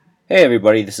Hey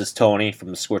everybody, this is Tony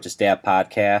from the Squirt to Stab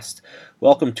podcast.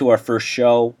 Welcome to our first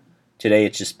show. Today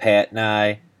it's just Pat and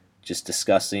I, just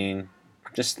discussing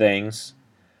just things.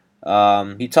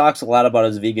 He talks a lot about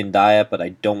his vegan diet, but I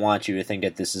don't want you to think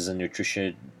that this is a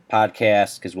nutrition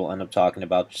podcast because we'll end up talking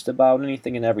about just about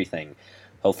anything and everything.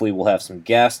 Hopefully we'll have some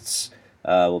guests.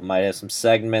 We might have some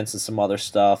segments and some other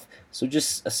stuff. So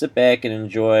just sit back and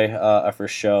enjoy our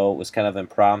first show. It was kind of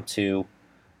impromptu.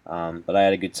 But I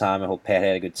had a good time. I hope Pat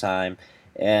had a good time.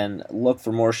 And look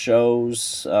for more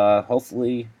shows,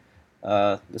 hopefully,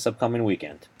 this upcoming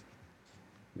weekend.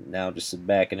 Now just sit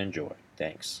back and enjoy.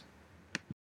 Thanks.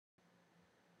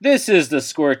 This is the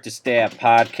Squirt to Stab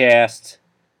podcast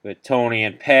with Tony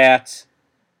and Pat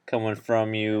coming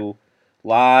from you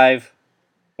live,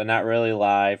 but not really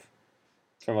live,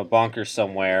 from a bunker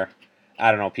somewhere.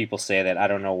 I don't know. People say that. I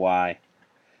don't know why.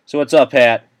 So what's up,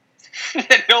 Pat?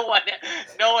 no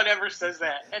one ever says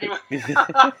that. Anyway,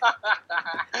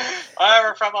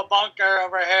 I'm from a bunker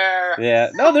over here. Yeah,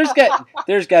 no,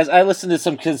 there's guys. I listen to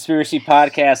some conspiracy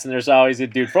podcasts, and there's always a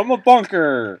dude from a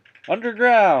bunker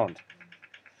underground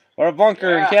or a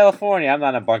bunker in California. I'm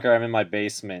not in a bunker. I'm in my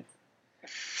basement.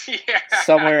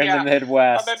 Somewhere in the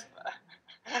Midwest.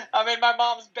 I'm in my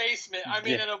mom's basement. I'm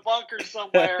in a bunker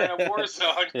somewhere in a war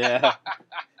zone. Yeah.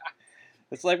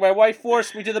 It's like my wife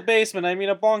forced me to the basement. I'm in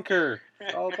a bunker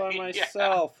all by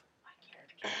myself.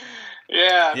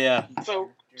 Yeah. Yeah.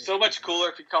 So much cooler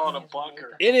if you call it a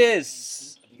bunker. It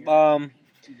is.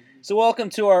 So welcome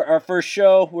to our first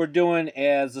show we're doing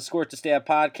as the Squirt to Stab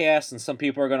podcast, and some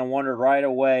people are going to wonder right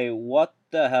away, what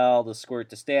the hell does Squirt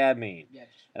to Stab mean?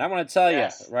 And I'm going to tell you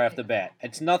right off the bat.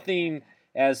 It's nothing,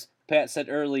 as Pat said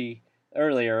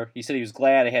earlier, he said he was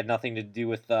glad it had nothing to do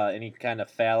with any kind of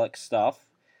phallic stuff.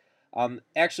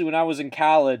 Actually, when I was in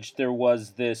college, there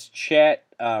was this chat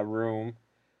room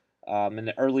in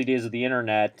the early days of the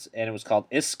internet, and it was called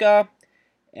ISKA,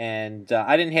 and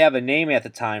I didn't have a name at the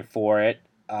time for it,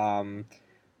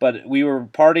 but we were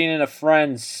partying in a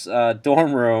friend's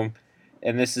dorm room,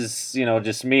 and this is,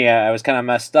 just me. I was kind of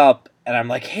messed up, and I'm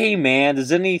like, hey, man,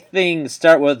 does anything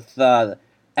start with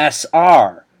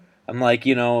SR? I'm like,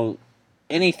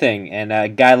 anything, and a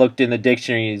guy looked in the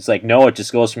dictionary, he's like, no, it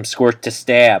just goes from squirt to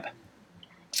stab.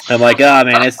 I'm like, oh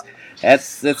man,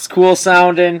 that's cool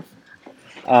sounding.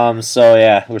 So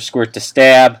yeah, we're Squirt to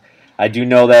Stab. I do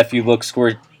know that if you look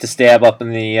Squirt to Stab up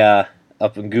in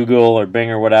Google or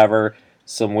Bing or whatever,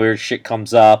 some weird shit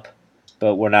comes up,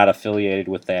 but we're not affiliated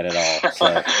with that at all.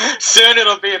 So. Soon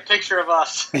it'll be a picture of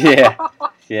us.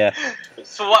 Yeah.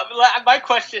 So my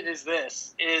question is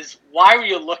this: why were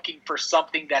you looking for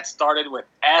something that started with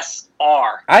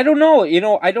SR? I don't know.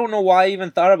 I don't know why I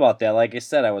even thought about that. Like I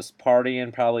said, I was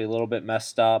partying, probably a little bit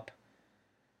messed up,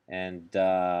 and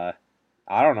I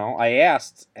don't know. I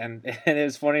asked, and it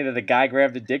was funny that the guy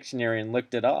grabbed a dictionary and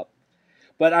looked it up.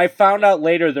 But I found out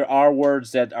later there are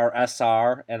words that are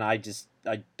SR, and I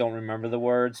don't remember the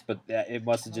words, but it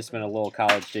must have just been a little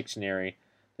college dictionary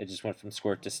that just went from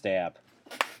squirt to stab.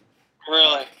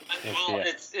 Really? Well,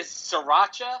 it's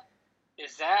Sriracha.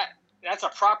 That's a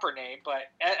proper name, but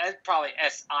it's probably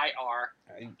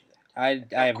SIR. I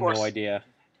have no idea.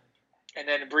 And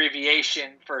then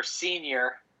abbreviation for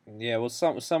senior. Yeah, well,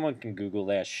 someone can Google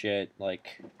that shit.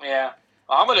 Yeah.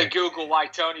 Well, I'm gonna Google why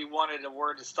Tony wanted a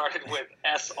word that started with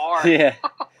SR. Yeah.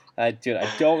 I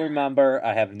don't remember.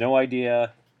 I have no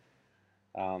idea.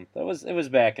 It was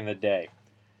back in the day.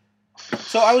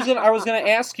 So I was gonna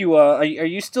ask you, are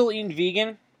you still eating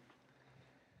vegan?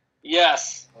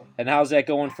 Yes. And how's that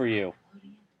going for you?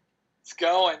 It's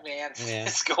going, man. Yeah.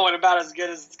 It's going about as good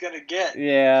as it's gonna get.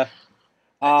 Yeah.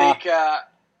 I think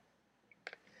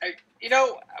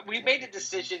we made the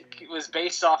decision. It was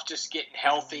based off just getting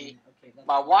healthy.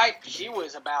 My wife, she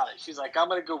was about it. She's like, I'm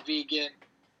gonna go vegan.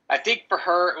 I think for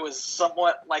her it was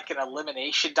somewhat like an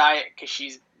elimination diet because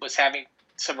she was having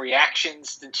some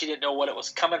reactions and she didn't know what it was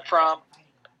coming from.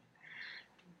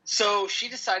 So she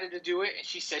decided to do it, and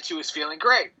she said she was feeling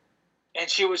great. And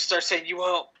she would start saying,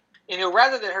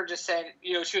 rather than her just saying,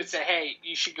 she would say, hey,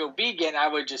 you should go vegan, I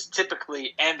would just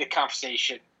typically end the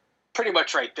conversation pretty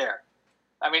much right there.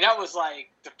 I mean, that was like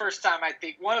the first time, I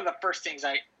think, one of the first things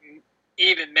I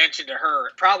even mentioned to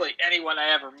her, probably anyone I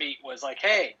ever meet, was like,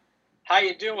 hey, how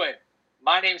you doing?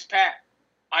 My name's Pat.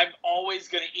 I'm always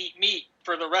going to eat meat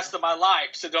for the rest of my life,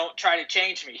 so don't try to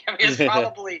change me. I mean, it's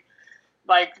probably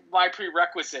like my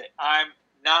prerequisite. I'm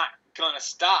not going to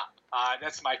stop.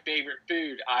 That's my favorite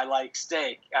food. I like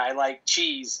steak. I like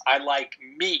cheese. I like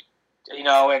meat,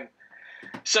 and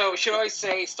so she always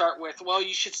start with, well,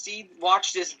 you should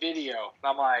watch this video. And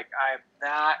I'm like, I'm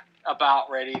not about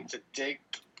ready to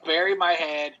bury my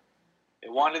head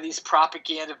in one of these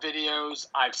propaganda videos.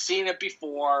 I've seen it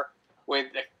before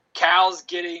with the cows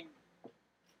getting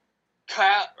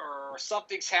cut or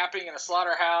something's happening in a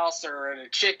slaughterhouse or in a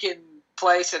chicken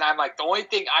place, and I'm like, the only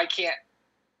thing I can't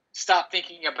stop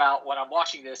thinking about when I'm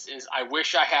watching this is I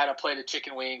wish I had a plate of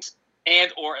chicken wings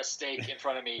and or a steak in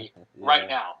front of me right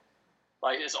now.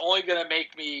 Like, it's only going to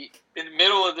make me, in the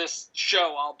middle of this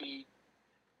show, I'll be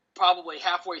probably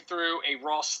halfway through a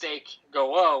raw steak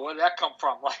go, oh, where did that come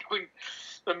from? Like when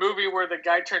the movie where the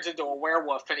guy turns into a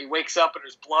werewolf and he wakes up and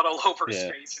there's blood all over his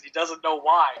face and he doesn't know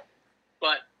why.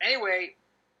 But anyway,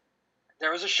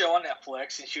 there was a show on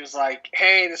Netflix and she was like,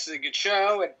 hey, this is a good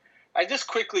show. And I just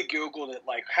quickly Googled it,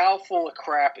 like, how full of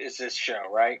crap is this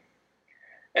show, right?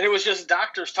 And it was just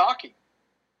doctors talking.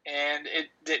 And it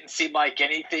didn't seem like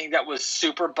anything that was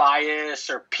super biased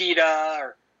or PETA,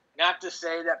 or not to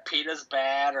say that PETA's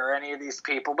bad or any of these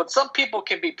people, but some people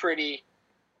can be pretty,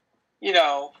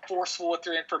 forceful with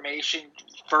their information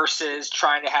versus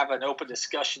trying to have an open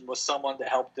discussion with someone to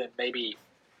help them maybe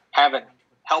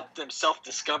help them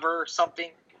self-discover something.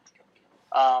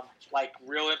 Like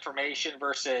real information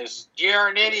versus you're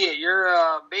an idiot, you're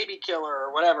a baby killer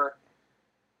or whatever.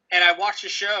 And I watched a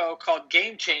show called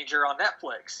Game Changer on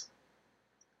Netflix,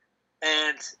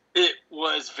 and it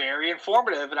was very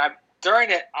informative. And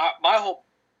during it, my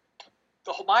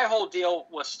whole deal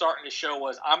was starting the show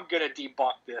was I'm gonna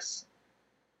debunk this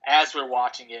as we're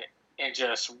watching it and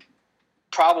just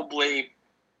probably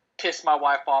piss my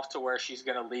wife off to where she's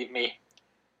gonna leave me.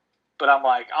 But I'm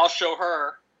like, I'll show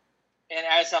her. And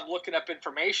as I'm looking up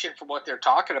information from what they're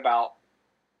talking about,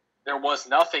 there was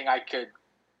nothing I could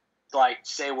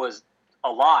say was a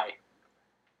lie.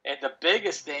 And the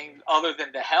biggest thing, other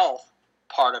than the health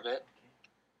part of it,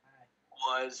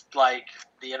 was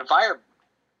the environment,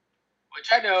 which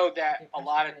I know that a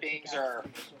lot of things are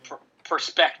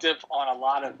perspective on a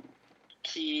lot of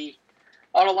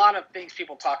things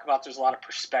people talk about. There's a lot of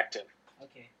perspective.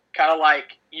 Okay. Kind of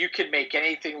like you can make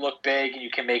anything look big and you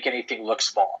can make anything look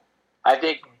small. I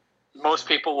think most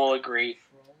people will agree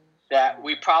that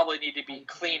we probably need to be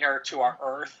cleaner to our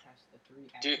earth,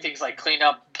 do things like clean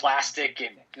up plastic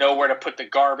and know where to put the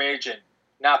garbage and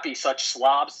not be such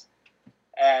slobs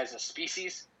as a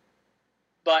species.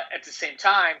 But at the same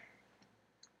time,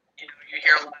 you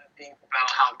hear a lot of things about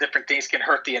how different things can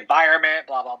hurt the environment,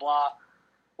 blah, blah, blah.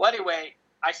 Well, anyway,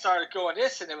 I started going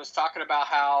this, and it was talking about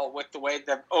how with the way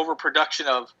the overproduction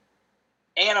of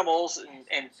animals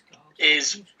and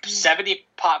is 75%.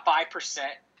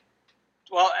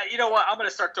 Well, you know what? I'm going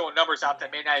to start throwing numbers out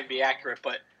that may not even be accurate,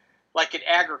 but like in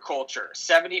agriculture,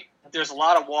 there's a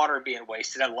lot of water being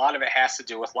wasted, and a lot of it has to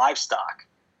do with livestock.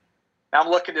 Now I'm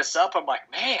looking this up. I'm like,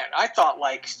 man, I thought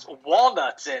like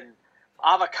walnuts and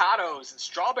avocados and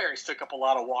strawberries took up a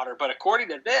lot of water, but according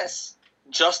to this,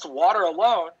 just water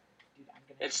alone,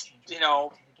 it's,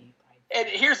 and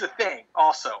here's the thing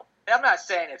also. I'm not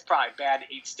saying it's probably bad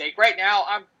to eat steak. Right now,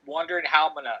 I'm wondering how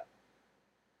I'm going to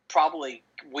probably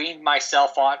wean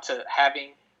myself onto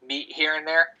having meat here and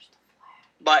there.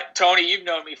 But, Tony, you've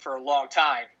known me for a long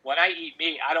time. When I eat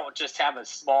meat, I don't just have a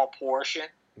small portion.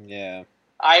 Yeah.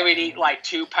 I would eat like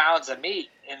 2 pounds of meat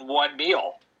in one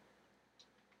meal.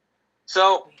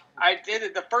 So I did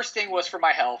it. The first thing was for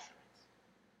my health.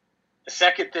 The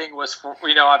second thing was for,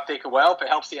 I'm thinking, well, if it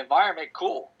helps the environment,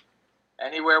 cool.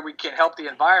 Anywhere we can help the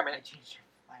environment.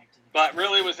 But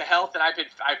really it was the health, and I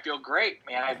feel great,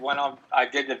 man. I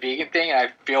did the vegan thing, and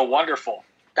I feel wonderful.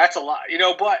 That's a lot,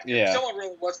 but if someone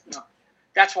really wants to,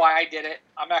 that's why I did it.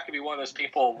 I'm not going to be one of those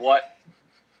people what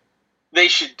they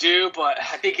should do, but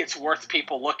I think it's worth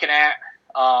people looking at.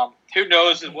 Who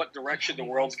knows in what direction the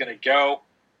world's going to go.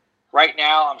 Right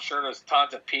now, I'm sure there's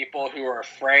tons of people who are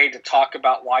afraid to talk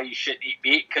about why you shouldn't eat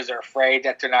meat because they're afraid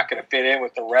that they're not going to fit in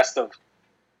with the rest of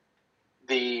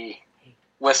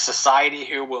with society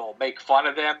who will make fun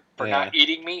of them for not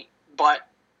eating meat. But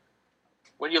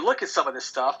when you look at some of this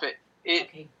stuff,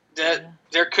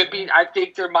 there could be, I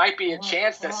think there might be a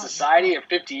chance that society in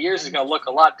 50 years is going to look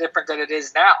a lot different than it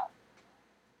is now.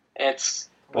 It's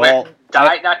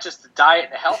diet, not just the diet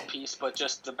and the health piece, but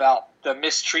just about the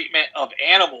mistreatment of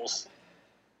animals.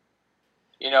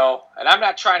 And I'm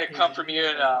not trying to come from you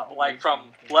and from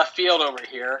left field over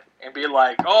here and be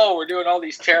like, oh, we're doing all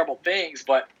these terrible things.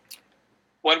 But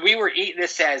when we were eating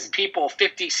this as people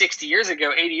 50, 60 years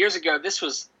ago, 80 years ago, this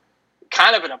was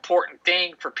kind of an important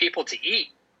thing for people to eat.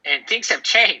 And things have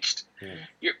changed.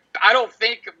 Yeah. I don't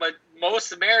think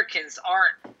most Americans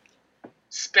aren't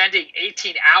spending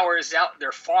 18 hours out in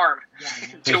their farm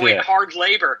doing hard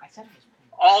labor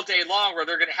all day long, where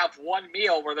they're going to have one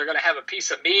meal where they're going to have a piece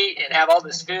of meat and have all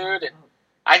this food. And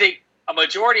I think a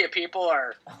majority of people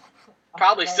are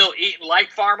probably still eating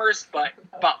like farmers, but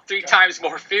about 3 times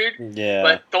more food. Yeah.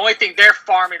 But the only thing they're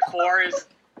farming for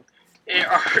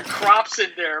are crops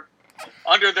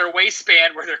under their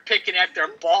waistband where they're picking at their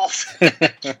balls,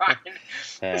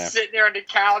 sitting there on the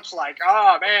couch like,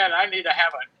 oh man, I need to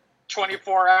have a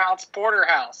 24-ounce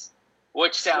porterhouse,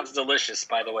 which sounds delicious,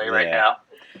 by the way, right now.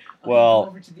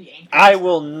 Well, I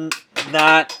will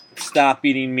not stop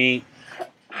eating meat.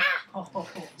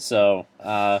 So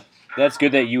that's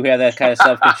good that you have that kind of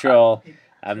self-control.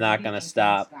 I'm not going to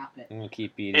stop. I'm going to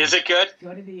keep eating. Is it good?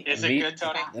 Is it good,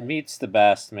 Tony? The meat's the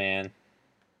best, man.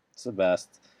 It's the best.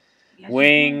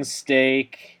 Wings,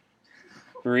 steak,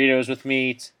 burritos with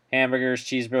meat, hamburgers,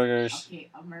 cheeseburgers,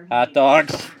 hot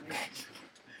dogs.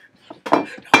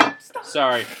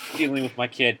 Sorry, dealing with my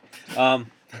kid. But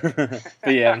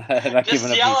yeah, I'm not just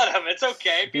giving up. Yell at him. It's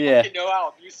okay. People can know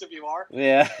how abusive you are.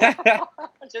 Yeah.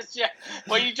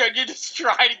 Well, you just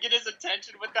try to get his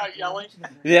attention without yelling.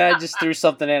 Yeah, I just threw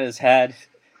something at his head.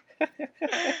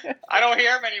 I don't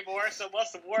hear him anymore, so it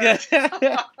must have worked.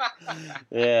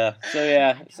 Yeah.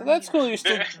 So that's cool. You're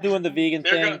still doing the vegan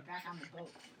thing.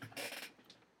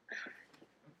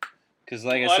 Because,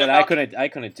 like I said, I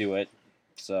couldn't do it.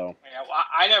 So. Yeah, well,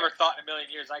 I never thought in a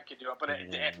million years I could do it,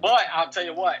 but I'll tell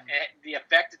you what, the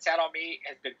effect it's had on me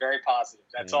has been very positive.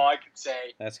 That's all I can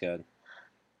say. That's good.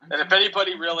 And if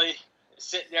anybody really is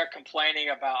sitting there complaining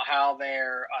about how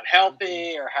they're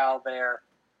unhealthy or how they're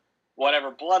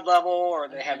whatever blood level or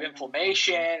they have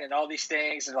inflammation and all these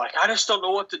things, and like, I just don't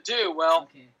know what to do. Well,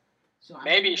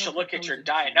 maybe you should look at your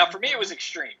diet. Now, for me, it was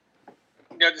extreme.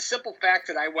 The simple fact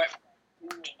that I went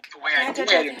the way I did,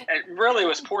 it really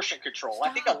was portion control. I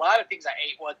think a lot of things I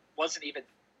ate wasn't even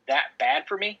that bad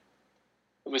for me.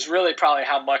 It was really probably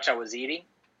how much I was eating.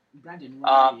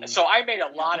 So I made a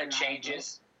lot of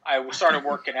changes. I started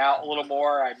working out a little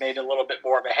more. I made a little bit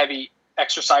more of a heavy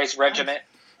exercise regimen.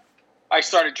 I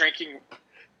started drinking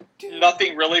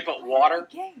nothing really but water.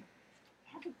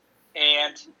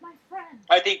 And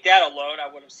I think that alone,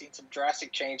 I would have seen some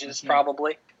drastic changes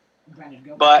probably.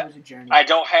 But I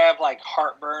don't have like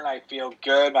heartburn. I feel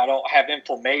good. I don't have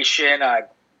inflammation. I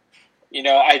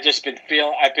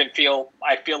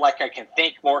feel like I can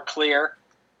think more clear.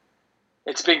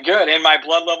 It's been good, and my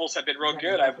blood levels have been real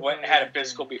good. I've went and had a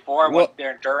physical before. I went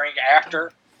there during,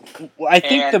 after. Well, I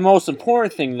think the most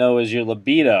important thing though is your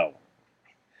libido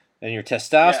and your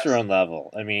testosterone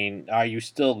level. I mean, are you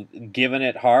still giving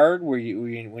it hard when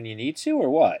you need to, or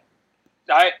what?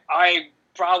 I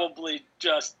probably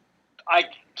just. I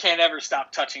can't ever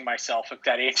stop touching myself, if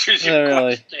that answers your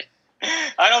question.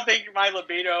 I don't think my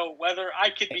libido, whether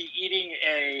I could be eating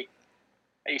a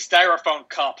styrofoam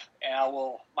cup, and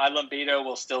my libido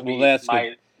will still be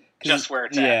just where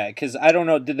it's at. Yeah, because I don't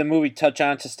know, did the movie touch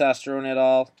on testosterone at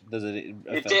all? Does it?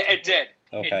 It did.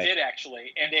 Okay. It did,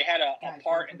 actually. And they had a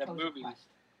part in the movie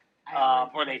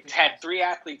where they had 3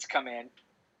 athletes come in.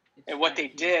 And what they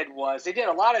did was they did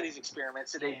a lot of these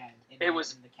experiments. And it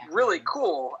was really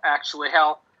cool, actually,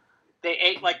 how they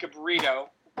ate like a burrito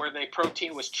where the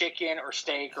protein was chicken or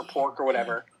steak or pork or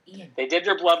whatever. They did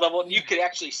their blood level, and you could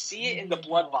actually see it in the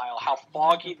blood vial how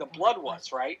foggy the blood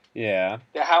was, right? Yeah.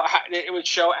 How it would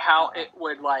show how it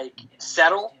would like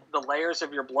settle the layers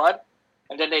of your blood,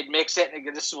 and then they'd mix it,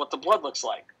 and this is what the blood looks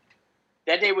like.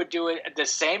 Then they would do it the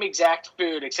same exact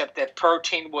food, except that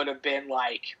protein would have been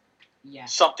like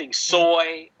something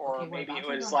soy, or maybe it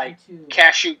was like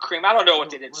cashew cream. I don't know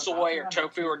what they did, soy or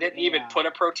tofu, or didn't even put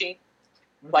a protein.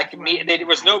 Like meat, there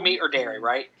was no meat or dairy,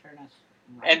 right?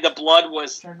 And the blood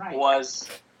was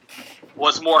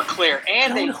more clear.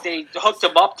 And they hooked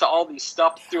them up to all these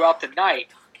stuff throughout the night.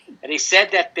 And they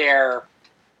said that the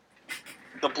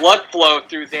blood flow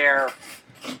through their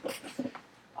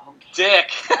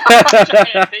dick,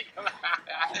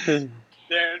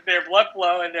 their blood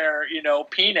flow and their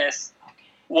penis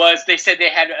they said they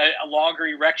had a longer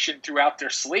erection throughout their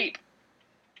sleep.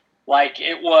 Like,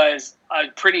 it was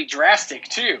pretty drastic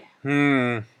too.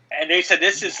 And they said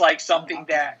this is like something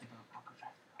that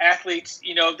athletes,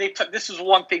 this is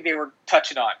one thing they were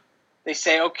touching on. They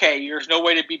say, okay, there's no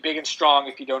way to be big and strong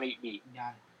if you don't eat meat.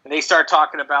 And they start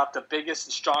talking about the biggest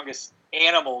and strongest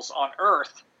animals on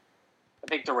Earth. I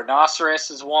think the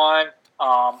rhinoceros is one,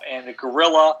 and the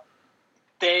gorilla.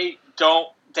 They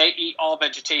eat all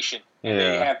vegetation. And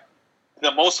they have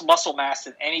the most muscle mass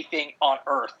than anything on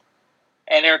Earth.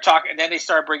 And they're talking, and then they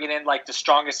started bringing in like the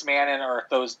strongest man in Earth,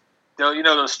 those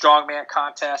strongman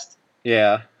contests.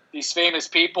 Yeah. These famous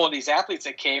people and these athletes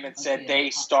that came and said they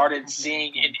started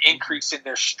seeing an increase in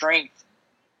their strength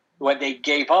when they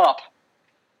gave up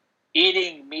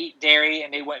eating meat, dairy,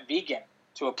 and they went vegan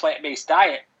to a plant-based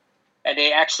diet. And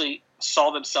they actually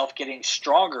saw themselves getting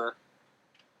stronger.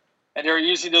 And they were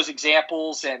using those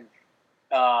examples, and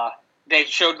they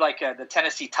showed like the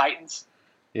Tennessee Titans.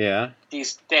 Yeah.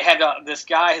 They had this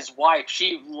guy, his wife.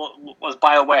 She was,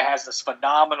 by the way, has this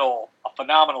phenomenal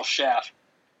chef.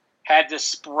 Had this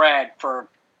spread for.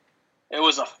 It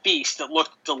was a feast that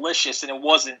looked delicious, and it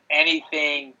wasn't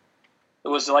anything. It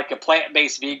was like a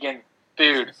plant-based vegan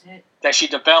food that she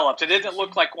developed. It didn't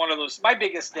look like one of those. My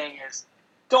biggest thing is,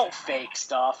 don't fake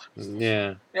stuff.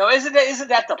 Yeah. Isn't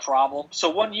that the problem? So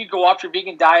when you go off your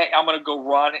vegan diet, I'm going to go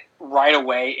run right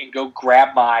away and go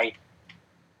grab a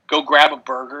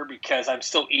burger because I'm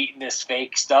still eating this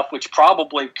fake stuff, which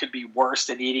probably could be worse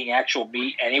than eating actual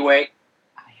meat anyway.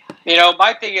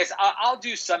 My thing is I'll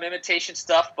do some imitation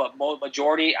stuff, but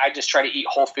majority I just try to eat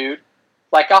whole food.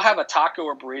 Like I'll have a taco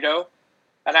or burrito,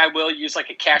 and I will use like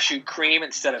a cashew cream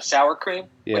instead of sour cream,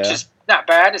 which is not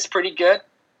bad. It's pretty good.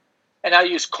 And I'll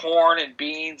use corn and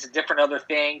beans and different other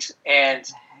things, and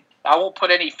I won't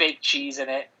put any fake cheese in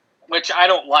it, which I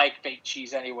don't like fake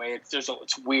cheese anyway.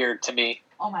 It's weird to me.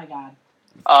 Oh my god.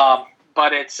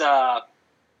 But it's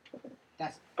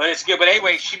good. But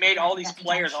anyway, she made all these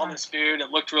players all this food.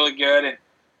 It looked really good, and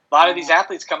a lot of these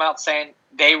athletes come out saying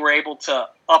they were able to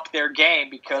up their game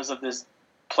because of this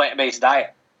plant-based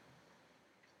diet.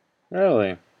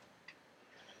 Really?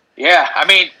 Yeah, I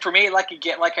mean, for me, like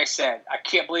I said, I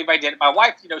can't believe I did it. My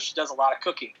wife, she does a lot of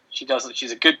cooking.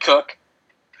 She's a good cook.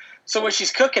 So when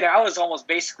she's cooking, I was almost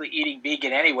basically eating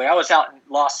vegan anyway. I was out in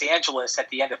Los Angeles at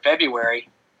the end of February,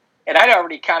 and I'd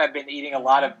already kind of been eating a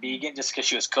lot of vegan just because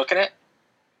she was cooking it.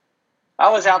 I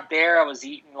was out there. I was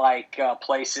eating like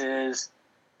places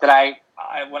that I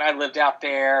when I lived out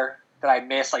there that I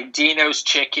missed, like Dino's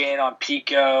Chicken on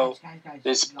Pico.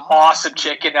 This awesome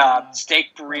chicken,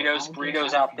 steak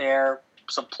burritos out there.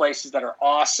 Some places that are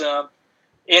awesome.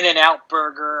 In-N-Out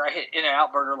Burger. I hit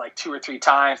In-N-Out Burger like 2 or 3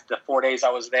 times the 4 days I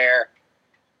was there.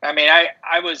 I mean,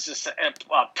 I was just a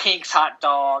Pink's hot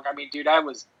dog. I mean, dude, I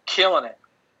was killing it.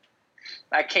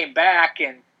 I came back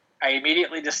and I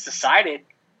immediately just decided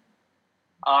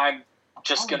I'm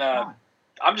just gonna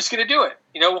do it.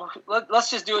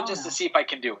 Let's just do it just to see if I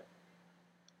can do it.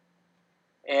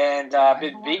 And I've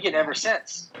been vegan ever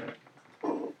since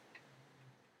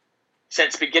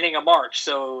beginning of March.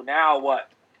 So now what?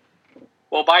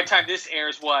 Well, by the time this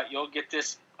airs, you'll get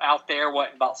this out there,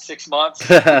 in about 6 months?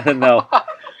 No,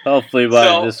 hopefully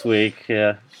by this week,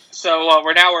 yeah. So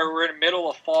we're in the middle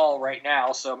of fall right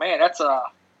now. So man, that's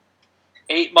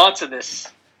 8 months of this.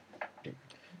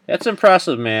 That's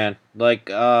impressive, man. Like,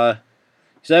 because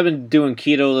I've been doing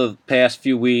keto the past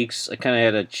few weeks. I kind of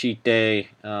had a cheat day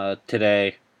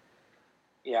today.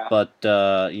 Yeah. But,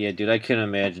 yeah, dude, I couldn't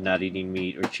imagine not eating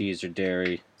meat or cheese or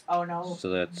dairy. Oh, no. So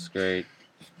that's great.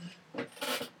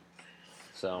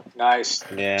 So nice.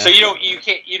 Yeah. So you don't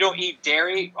eat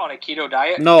dairy on a keto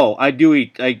diet? No, I do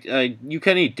eat. You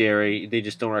can eat dairy. They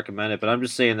just don't recommend it. But I'm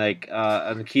just saying, like,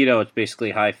 on the keto, it's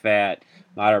basically high fat,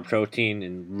 moderate protein,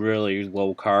 and really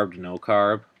low carb to no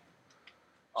carb.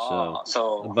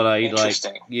 So but I eat I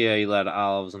eat a lot of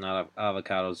olives and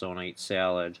avocados when I eat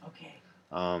salad.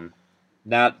 Okay.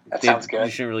 That sounds good.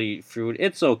 You shouldn't really eat fruit.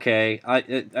 It's okay.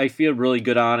 I feel really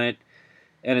good on it.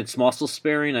 And it's muscle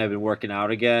sparing. I've been working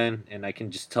out again, and I can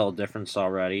just tell a difference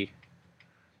already.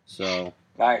 So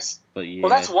nice. But yeah. Well,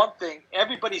 that's one thing.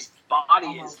 Everybody's body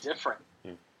is different.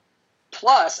 Yeah.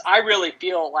 Plus, I really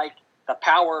feel like the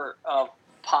power of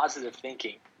positive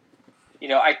thinking.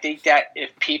 I think that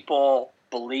if people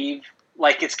believe,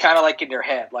 like it's kind of like in their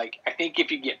head. Like I think if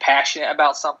you get passionate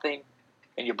about something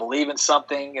and you believe in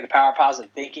something and the power of positive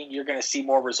thinking, you're going to see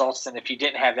more results than if you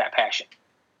didn't have that passion.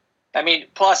 I mean,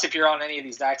 plus, if you're on any of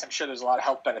these diets, I'm sure there's a lot of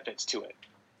health benefits to it.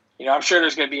 I'm sure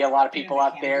there's going to be a lot of people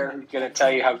out there who are going to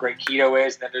tell you how great keto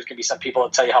is, and then there's going to be some people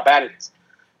that tell you how bad it is.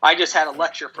 I just had a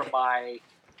lecture from my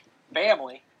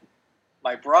family,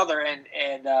 my brother, and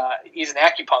he's an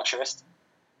acupuncturist,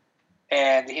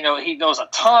 and he knows a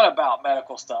ton about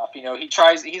medical stuff.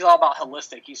 He's all about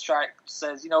holistic.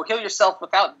 Says heal yourself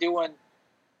without doing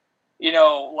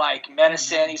like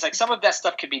medicine. He's like, some of that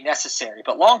stuff could be necessary,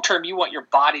 but long term, you want your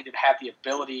body to have the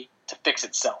ability to fix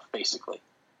itself, basically.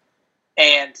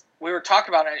 And we were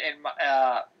talking about it, and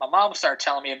my mom started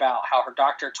telling me about how her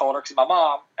doctor told her, because my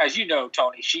mom, as you know,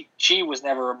 Tony, she was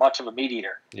never much of a meat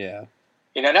eater. Yeah.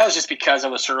 That was just because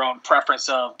it was her own preference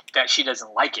of that she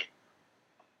doesn't like it.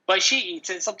 But she eats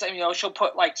it. Sometimes, she'll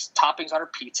put like toppings on her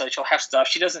pizza. She'll have stuff.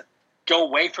 She doesn't go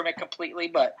away from it completely,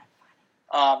 but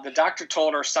the doctor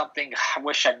told her something. I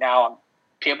wish I now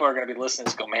people are going to be listening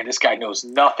to this go, man, this guy knows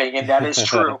nothing. And that is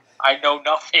true. I know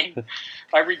nothing.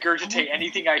 I regurgitate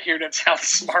anything I hear that sounds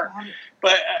smart.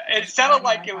 But it sounded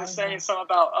like it was saying something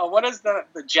about, what is the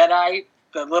Jedi,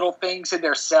 the little things in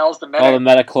their cells, the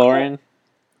metachlorine?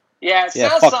 Yeah, it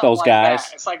sounds fuck something those like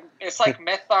guys. that. It's like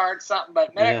methard something,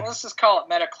 but let's just call it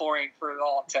metachlorine for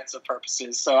all intents and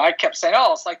purposes. So I kept saying,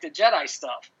 oh, it's like the Jedi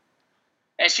stuff.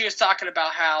 And she was talking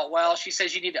about how, well, she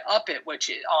says you need to up it, when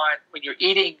you're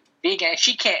eating vegan. And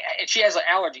she can't, and she has an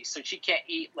allergy, so she can't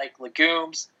eat like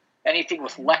legumes, anything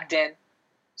with lectin.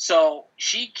 So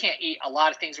she can't eat a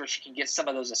lot of things where she can get some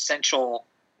of those essential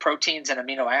proteins and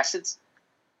amino acids.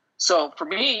 So for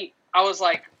me,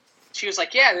 she was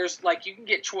like, yeah, there's like, you can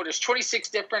get, there's 26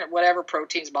 different whatever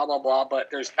proteins, blah, blah, blah, but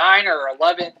there's 9 or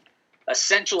 11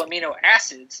 essential amino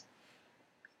acids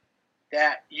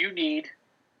that you need,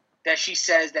 that she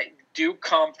says that do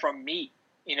come from meat,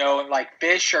 and like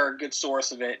fish are a good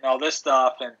source of it and all this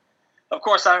stuff. And of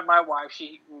course, my wife,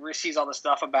 she receives all the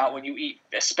stuff about when you eat,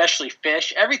 especially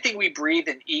fish, everything we breathe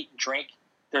and eat and drink,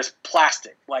 there's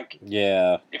plastic. Like,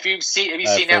 yeah, have you seen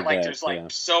that? Like, there's like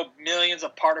so millions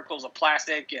of particles of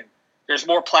plastic, and there's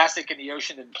more plastic in the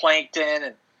ocean than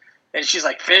plankton. And she's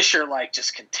like, fish are like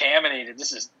just contaminated.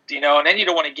 This is, and then you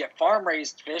don't want to get farm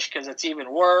raised fish because it's even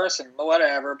worse and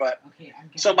whatever. But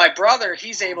so my brother,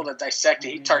 he's able to dissect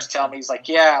it. He starts telling me, he's like,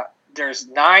 yeah, there's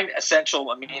 9 essential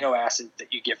amino acids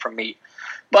that you get from meat.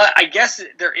 But I guess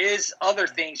there is other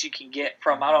things you can get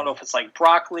from, I don't know if it's like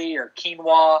broccoli or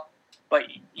quinoa. But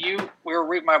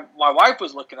my wife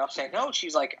was looking up saying, no,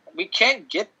 she's like, we can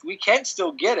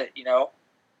still get it,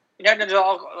 And there's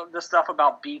all the stuff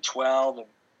about B12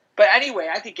 but anyway,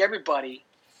 I think everybody,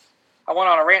 I went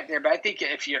on a rant there, but I think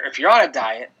if you're on a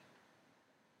diet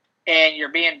and you're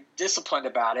being disciplined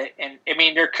about it, and I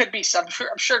mean, there could be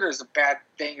I'm sure there's a bad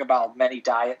thing about many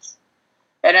diets.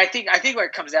 And I think what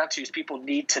it comes down to is people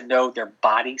need to know their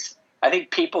bodies. I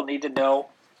think people need to know.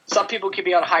 Some people can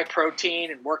be on high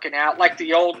protein and working out, like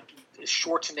the old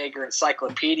Schwarzenegger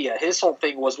encyclopedia. His whole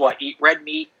thing was eat red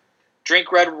meat,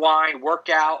 drink red wine, work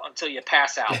out until you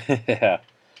pass out. Yeah.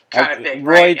 Kind of thing,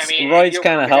 right? Roids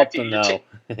kind of helped him, though.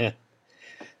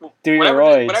 Do your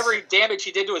roids. Whatever damage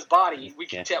he did to his body, we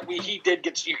can tell. He did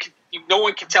get. No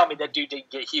one can tell me that dude didn't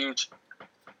get huge.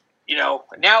 Now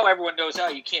everyone knows how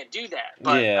you can't do that.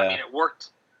 But yeah. I mean, it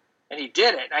worked, and he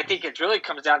did it. And I think it really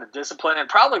comes down to discipline, and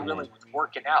probably really with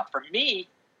working out. For me,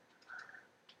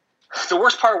 the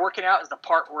worst part of working out is the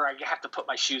part where I have to put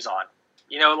my shoes on.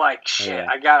 Like, shit,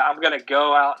 yeah. I'm going to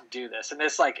go out and do this. And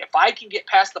it's like, if I can get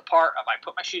past the part of I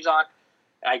put my shoes on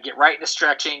and I get right into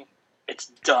stretching, it's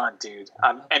done, dude.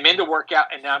 I'm into workout,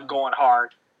 and now I'm going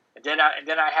hard. And then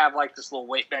I have like this little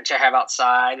weight bench I have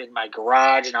outside in my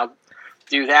garage, and I'll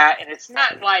do that. And it's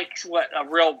not like what a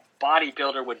real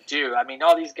bodybuilder would do. I mean,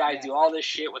 all these guys do all this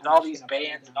shit with all these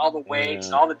bands and all the weights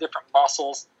and all the different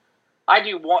muscles. I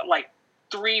do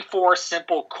 3-4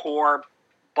 simple core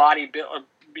bodybuilder,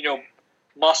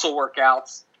 muscle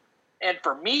workouts. And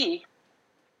for me,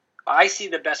 I see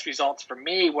the best results for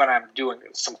me when I'm doing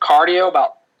some cardio,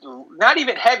 about not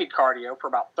even heavy cardio, for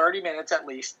about 30 minutes at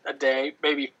least a day,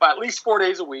 maybe at least 4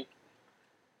 days a week,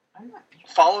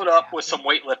 followed up with some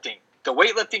weightlifting. The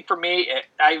weightlifting for me,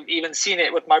 I've even seen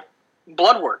it with my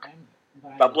blood work.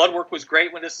 My blood work was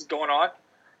great when this is going on.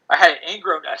 I had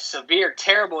a severe,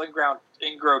 terrible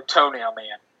ingrown toenail,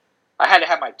 man. I had to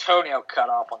have my toenail cut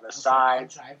off on the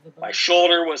sides. My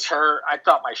shoulder was hurt. I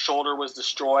thought my shoulder was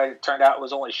destroyed. It turned out it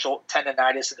was only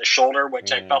tendonitis in the shoulder,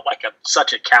 which I felt like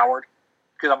such a coward.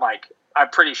 Because I'm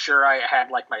pretty sure I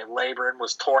had my labrum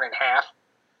was torn in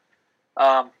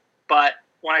half. But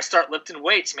when I start lifting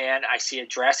weights, man, I see a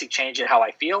drastic change in how I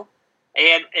feel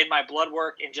and in my blood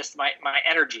work and just my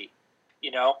energy,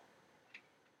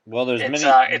 Well,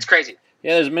 it's crazy.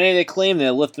 Yeah, there's many that claim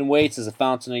that lifting weights is a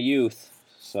fountain of youth.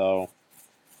 So,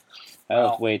 I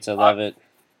lift weights. I love it.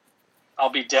 I'll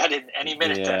be dead in any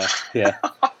minute. Yeah.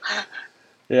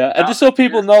 Yeah. And just so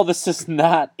people know, this is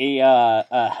not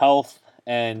a health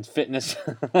and fitness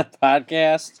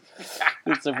podcast.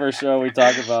 This is the first show we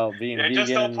talk about being vegan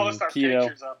just don't post and our keto.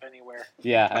 Pictures up anywhere.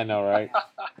 Yeah, I know, right?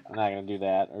 I'm not gonna do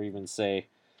that or even say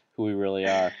who we really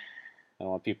are. I don't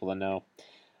want people to know.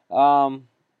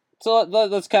 So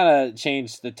let's kind of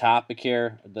change the topic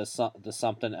here to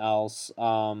something else.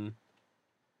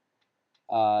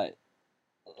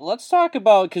 Let's talk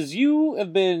about, because you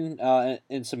have been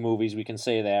in some movies. We can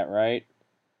say that, right?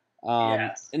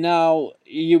 Yes. Now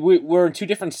we're in 2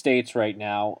 different states right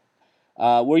now.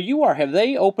 Where you are, have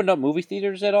they opened up movie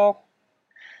theaters at all?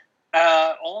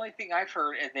 Only thing I've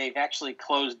heard is they've actually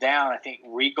closed down. I think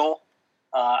Regal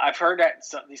I've heard that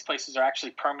these places are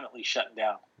actually permanently shutting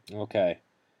down. Okay.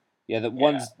 Yeah, the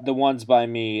ones by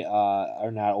me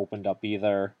are not opened up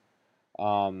either.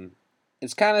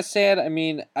 It's kind of sad. I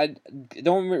mean, I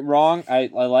don't get me wrong. I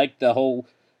like the whole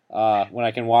when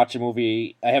I can watch a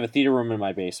movie. I have a theater room in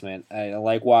my basement. I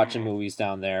like watching movies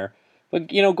down there. But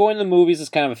going to the movies is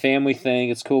kind of a family thing.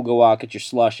 It's cool. Go out, get your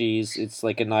slushies. It's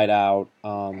like a night out.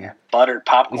 Buttered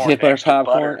popcorn. Yeah, buttered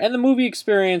popcorn, and the movie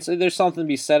experience. There's something to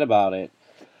be said about it.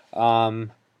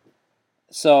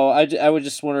 So I would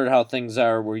just wondered how things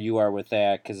are where you are with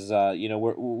that, because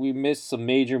we missed some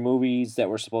major movies that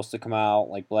were supposed to come out,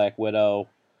 like Black Widow.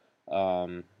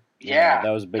 That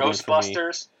was a big one for me.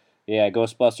 Ghostbusters. Yeah,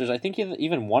 Ghostbusters. I think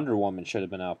even Wonder Woman should have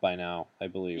been out by now, I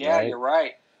believe. Yeah, right? You're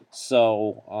right.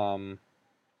 So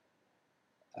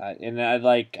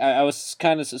I was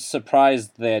kind of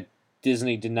surprised that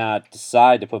Disney did not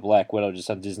decide to put Black Widow just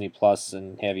on Disney Plus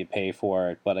and have you pay for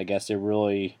it, but I guess they're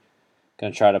really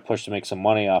going to try to push to make some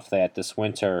money off that this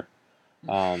winter.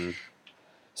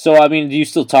 So, I mean, do you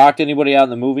still talk to anybody out in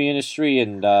the movie industry,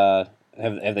 and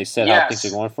have they said how things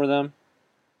are going for them?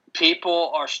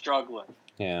 People are struggling.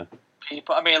 Yeah.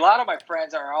 I mean, a lot of my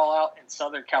friends are all out in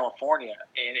Southern California,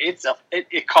 and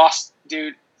it costs,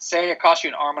 dude, saying it costs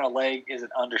you an arm and a leg is an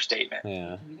understatement.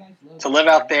 Yeah. To live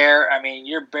out there, I mean,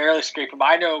 you're barely scraping.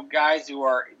 I know guys who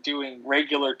are doing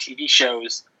regular TV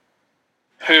shows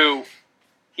who,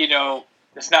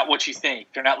 it's not what you think.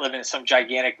 They're not living in some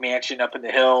gigantic mansion up in the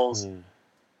hills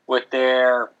with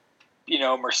their,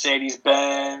 Mercedes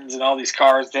Benz and all these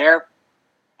cars. They're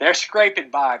scraping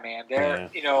by, man. They're,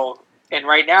 and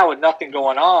right now with nothing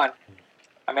going on,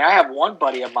 I mean, I have one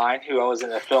buddy of mine who I was in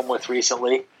a film with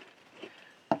recently,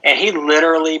 and he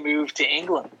literally moved to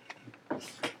England.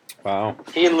 Wow.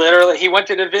 He went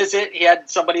to visit. He had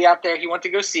somebody out there he went to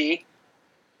go see,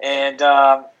 and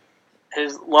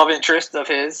his love interest of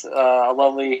his, a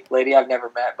lovely lady I've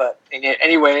never met, but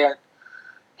anyway,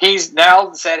 he's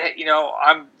now said, hey,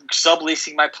 I'm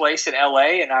subleasing my place in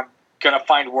LA, and I'm gonna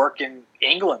find work in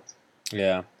England.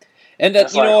 Yeah, and I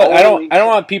don't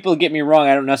want people to get me wrong.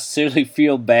 I don't necessarily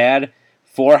feel bad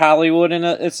for Hollywood in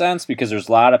a sense, because there's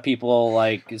a lot of people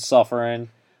like suffering,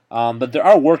 but there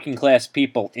are working class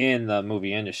people in the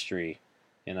movie industry.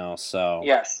 So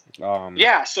yes,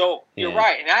 so you're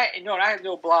right, and I have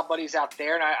no blob buddies out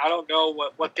there, and I don't know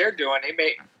what they're doing.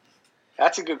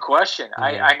 That's a good question.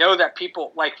 Mm-hmm. I know that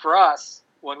people, like for us,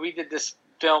 when we did this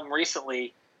film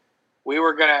recently,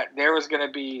 there was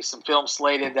gonna be some films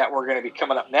slated that were gonna be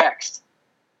coming up next.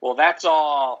 Well, that's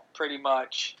all pretty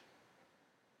much,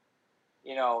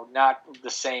 not the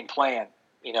same plan.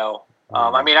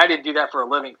 I mean, I didn't do that for a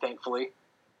living, thankfully.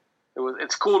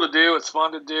 It's cool to do. It's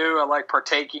fun to do. I like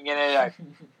partaking in it.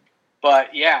 But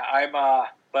a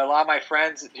lot of my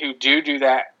friends who do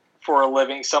that for a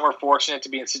living, some are fortunate to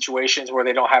be in situations where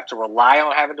they don't have to rely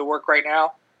on having to work right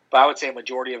now. But I would say a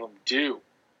majority of them do.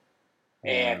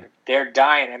 And they're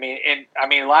dying. I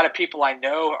mean, a lot of people I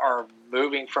know are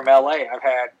moving from LA. I've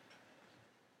had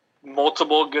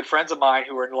multiple good friends of mine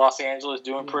who are in Los Angeles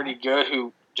doing pretty good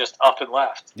who just up and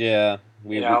left. Yeah.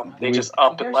 They just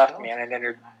up and left, man. And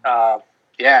then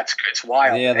it's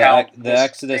wild. Yeah, the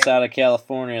exodus out of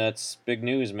California, that's big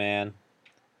news, man.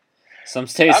 Some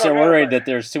states are worried that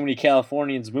there's too many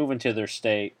Californians moving to their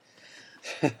state.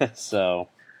 So.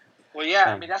 Well, yeah,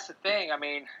 I mean, that's the thing. I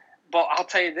mean, but I'll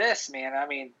tell you this, man. I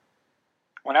mean,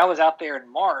 when I was out there in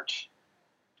March,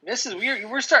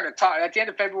 we're starting to talk. At the end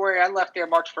of February, I left there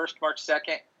March 1st, March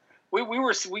 2nd. We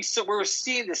were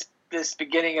seeing this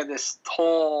beginning of this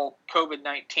whole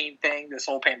COVID-19 thing, this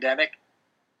whole pandemic,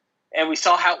 and we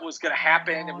saw how it was going to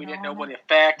happen, and we didn't know what the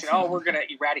effect. And we're going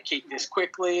to eradicate this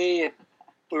quickly, and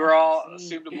we were all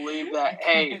assumed to believe that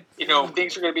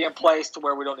things are going to be in place to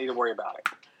where we don't need to worry about it.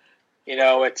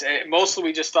 It's mostly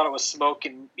we just thought it was smoke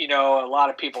and, a lot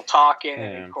of people talking. Yeah.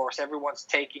 And, of course, everyone's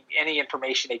taking any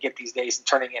information they get these days and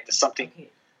turning it into something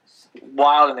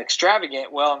wild and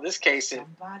extravagant. Well, in this case,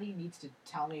 somebody needs to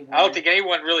tell me. I don't think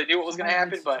anyone really knew what was going to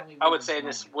happen, but I would say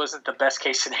this wasn't the best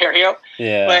case scenario.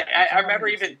 Yeah. But I remember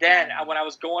even then, when I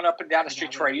was going up and down the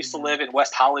streets where I used to live in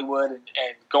West Hollywood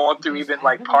and going through even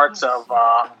like parts of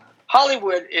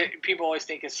Hollywood, people always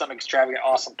think it's some extravagant,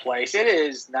 awesome place. It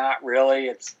is not really.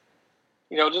 It's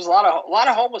there's a lot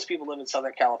of homeless people live in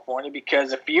Southern California,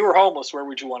 because if you were homeless, where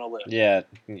would you want to live? Yeah,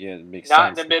 it makes sense. Not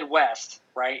in the Midwest,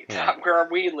 right? Yeah. Not where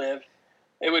we live.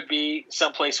 It would be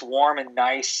someplace warm and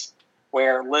nice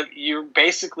where you're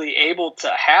basically able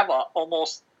to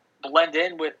almost blend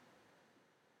in with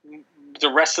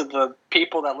the rest of the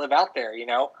people that live out there,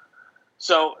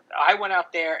 So I went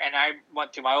out there and I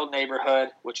went to my old neighborhood,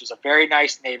 which is a very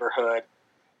nice neighborhood.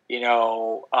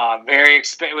 Very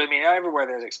expensive. I mean, everywhere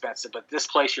there's expensive, but this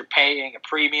place you're paying a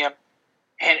premium.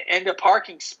 And the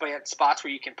parking spots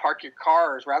where you can park your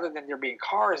cars, rather than there being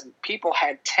cars, people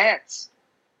had tents.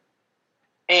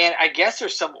 And I guess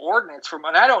there's some ordinance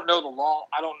and I don't know the law.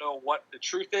 I don't know what the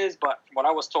truth is, but from what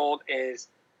I was told is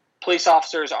police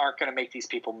officers aren't going to make these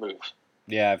people move.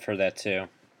 Yeah, I've heard that too.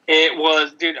 It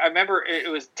was, dude, I remember it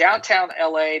was downtown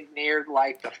LA near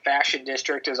like the Fashion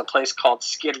District. There's a place called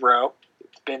Skid Row.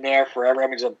 It's been there forever. I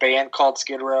mean, there's a band called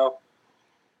Skid Row.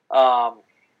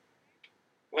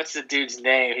 What's the dude's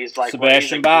name? He's like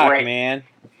Sebastian Bach, man.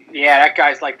 Yeah, that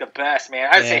guy's like the best, man.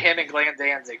 I'd say him and Glenn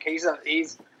Danzig.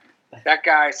 He's that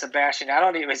guy, Sebastian. I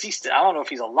don't know if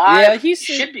he's alive. Yeah, he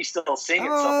should be still singing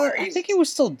somewhere. I think he was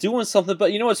still doing something,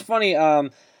 but you know what's funny?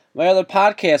 My other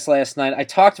podcast last night, I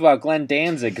talked about Glenn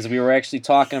Danzig because we were actually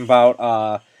talking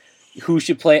about who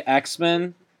should play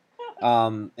X-Men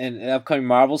and upcoming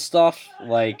Marvel stuff.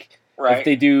 Like, right.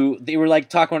 If they were like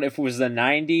talking about if it was the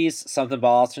 90s, something about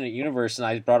alternate universe, and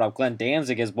I brought up Glenn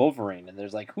Danzig as Wolverine, and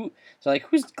there's like,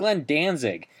 who's Glenn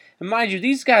Danzig? And mind you,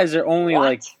 these guys are only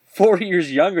like 4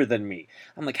 years younger than me.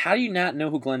 I'm like, how do you not know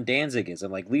who Glenn Danzig is?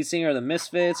 I'm like, lead singer of the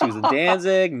Misfits, he was in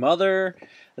Danzig, Mother.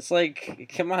 It's like,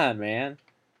 come on, man.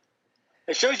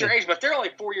 It shows your age, but they're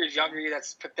only 4 years younger.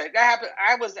 That's pathetic. That happened.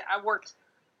 I worked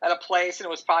at a place, and it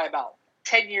was probably about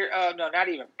 10 years. No, not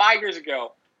even 5 years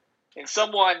ago. And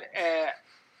someone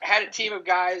had a team of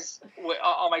guys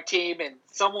on my team, and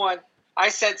I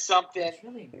said something.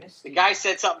 The guy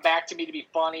said something back to me to be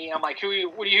funny. I'm like, who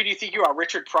do you think you are,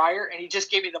 Richard Pryor? And he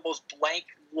just gave me the most blank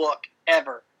look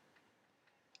ever.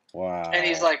 Wow. And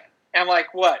he's like, I'm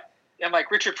like, what? I'm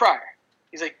like, Richard Pryor.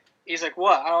 He's like,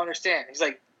 what? I don't understand. He's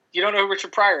like, you don't know who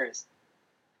Richard Pryor is?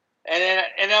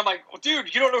 And I'm like, well,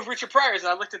 dude, you don't know who Richard Pryor is? And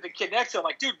I looked at the kid next to him,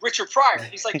 like, dude, Richard Pryor.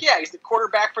 He's like, yeah, he's the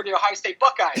quarterback for the Ohio State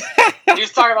Buckeyes. And he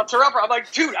was talking about Terrell. I'm like,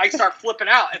 dude, I start flipping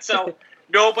out. And so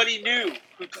nobody knew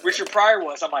who Richard Pryor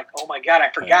was. I'm like, oh, my God,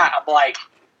 I forgot. I'm like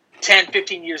 10,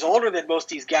 15 years older than most of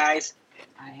these guys.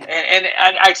 And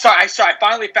I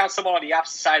finally found someone on the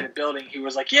opposite side of the building who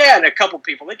was like, yeah, and a couple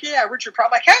people like, yeah, Richard Pryor.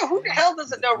 I'm like, who the hell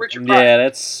doesn't know Richard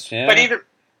Pryor? Yeah,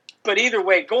 But either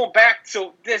way, going back,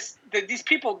 so these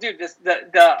people, dude,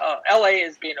 the LA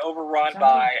is being overrun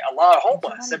by a lot of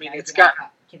homeless. I mean, it's gotten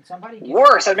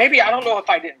worse. And maybe, I don't know if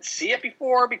I didn't see it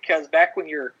before, because back when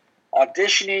you're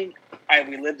auditioning,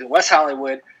 we lived in West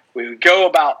Hollywood, we would go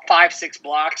about 5-6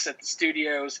 blocks at the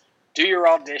studios, do your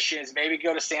auditions, maybe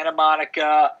go to Santa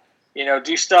Monica,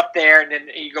 do stuff there, and then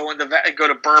you go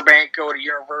to Burbank, go to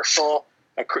Universal,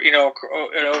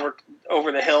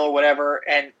 over the hill or whatever,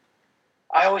 and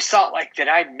I always thought, like, did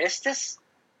I miss this?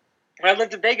 When I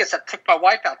lived in Vegas, I took my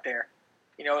wife out there.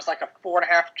 It's like a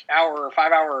 4.5 hour or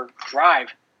 5 hour drive.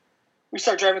 We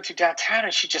start driving through downtown,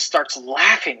 and she just starts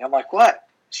laughing. I'm like, what?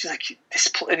 She's like,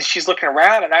 and she's looking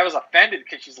around, and I was offended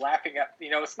because she's laughing at,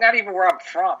 it's not even where I'm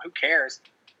from. Who cares?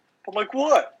 I'm like,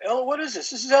 what? What is this?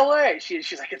 This is LA.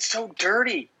 She's like, it's so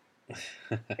dirty.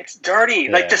 It's dirty.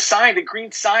 Yeah. Like the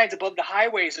green signs above the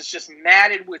highways, it's just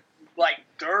matted with like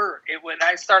dirt. When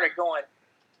I started going,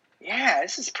 yeah,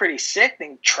 this is pretty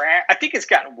sickening. I think it's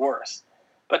gotten worse.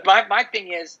 But my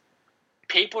thing is,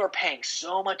 people are paying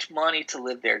so much money to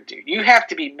live there, dude. You have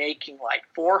to be making like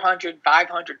 $400,000,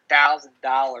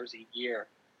 $500,000 a year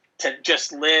to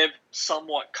just live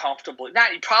somewhat comfortably.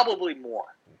 Probably more.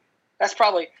 That's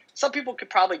probably, some people could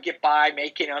probably get by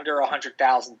making under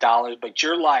 $100,000, but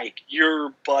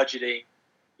you're budgeting.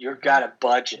 You've got to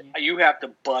budget. You have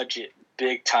to budget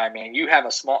big time, man. You have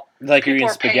a small, like you're eating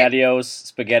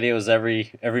spaghettios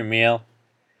every meal.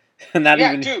 Not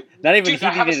even dude, heating it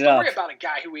up. I have a story about a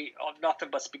guy who ate nothing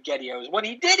but spaghettios when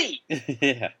he did eat.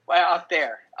 Yeah, out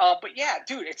there. But yeah,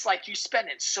 dude, it's like you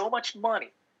spending so much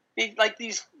money. Like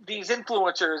these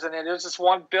influencers, and then there's this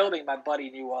one building my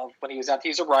buddy knew of when he was out.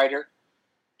 He's a writer.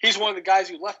 He's one of the guys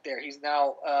who left there. He's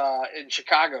now in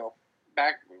Chicago,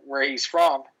 back where he's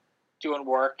from, doing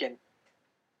work, and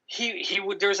he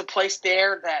would. There's a place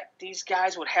there that these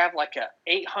guys would have like a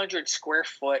 800 square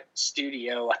foot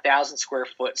studio, 1,000 square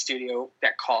foot studio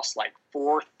that costs like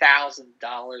 $4,000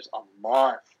 a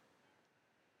month.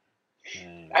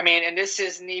 I mean, and this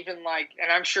isn't even like, and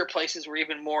I'm sure places were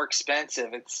even more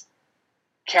expensive. It's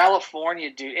California,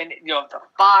 dude, and the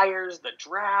fires, the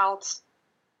droughts,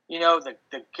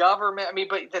 the government. I mean,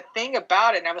 but the thing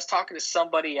about it, and I was talking to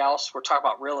somebody else. We're talking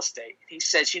about real estate. He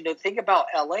says, the thing about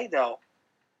LA though,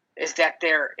 is that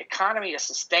their economy is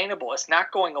sustainable. It's not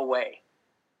going away.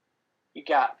 You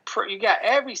got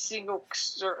every single.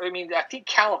 I mean, I think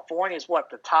California is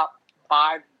the top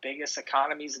 5 biggest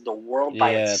economies in the world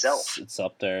by itself. It's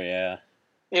up there, yeah.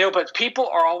 But people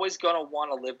are always going to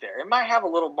want to live there. It might have a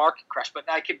little market crash, but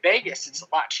like in Vegas, it's a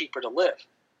lot cheaper to live.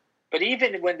 But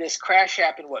even when this crash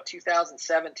happened,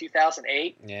 2007,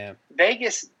 2008, Yeah.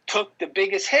 Vegas took the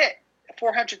biggest hit. A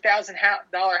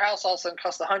 $400,000 house all of a sudden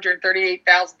cost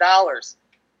 $138,000.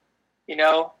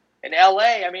 In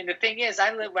LA, I mean, the thing is,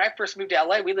 when I first moved to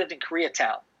LA, we lived in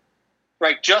Koreatown.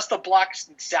 Right, just a block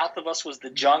south of us was the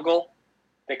Jungle.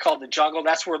 They called the Jungle.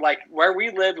 That's where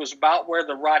we lived was about where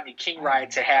the Rodney King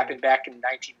riots had happened back in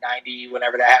 1990,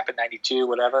 whenever that happened, 92,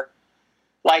 whatever.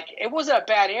 It wasn't a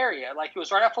bad area. It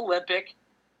was right off Olympic,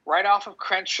 right off of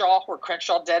Crenshaw, where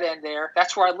Crenshaw dead end there.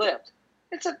 That's where I lived.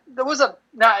 It was a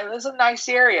nice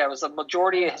area. It was a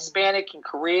majority of Hispanic and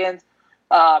Koreans.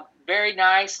 Very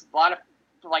nice, a lot of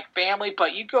family.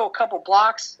 But you go a couple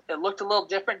blocks, it looked a little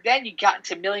different. Then you got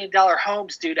into $1 million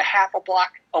homes, dude, a half a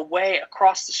block away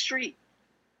across the street.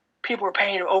 People were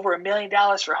paying over $1 million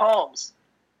for homes.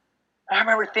 I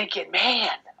remember thinking, man,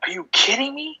 are you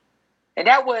kidding me? And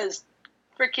that was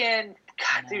freaking,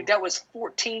 God, dude, that was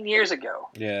 14 years ago.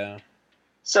 Yeah.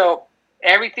 So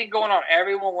everything going on,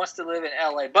 everyone wants to live in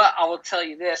LA. But I will tell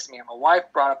you this, man, my wife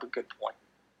brought up a good point.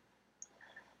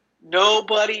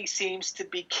 Nobody seems to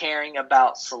be caring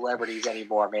about celebrities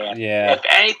anymore, man. Yeah. If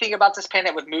anything about this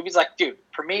pandemic with movies, dude,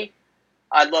 for me,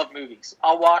 I love movies.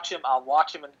 I'll watch them. I'll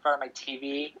watch them in front of my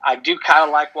TV. I do kind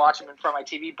of like watching them in front of my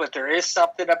TV, but there is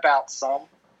something about some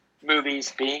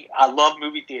movies I love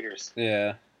movie theaters.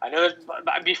 Yeah. I know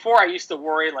before I used to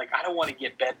worry, I don't want to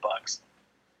get bed bugs.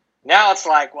 Now it's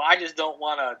I just don't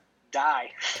want to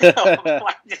die. But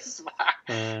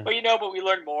we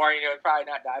learn more, probably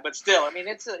not die. But still, I mean,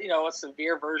 it's a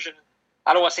severe version.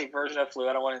 I don't want to say version of flu.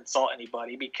 I don't want to insult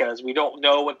anybody because we don't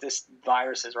know what this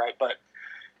virus is, right? But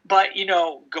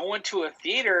going to a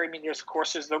theater, I mean, there's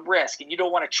the risk, and you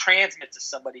don't want to transmit to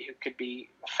somebody who could be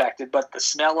affected. But the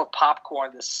smell of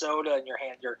popcorn, the soda in your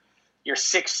hand, your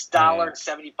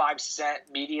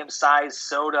 $6.75 medium-sized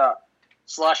soda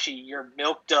slushy, your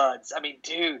Milk Duds. I mean,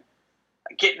 dude,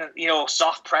 getting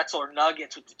soft pretzel or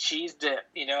nuggets with the cheese dip.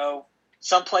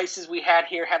 Some places we had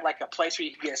here had a place where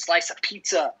you could get a slice of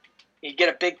pizza. You get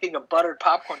a big thing of buttered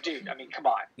popcorn, dude. I mean, come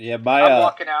on. Yeah, I'm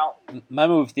walking out. My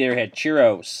movie theater had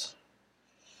churros.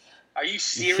 Are you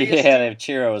serious? Yeah, they have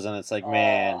churros, and it's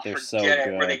man, they're so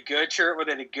good. Were they good churros? Were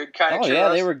they the good kind of churros? Oh yeah,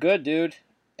 they were good, dude.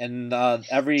 And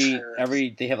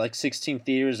every they have 16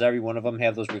 theaters. Every one of them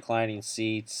have those reclining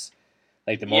seats,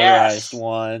 the motorized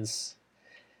ones.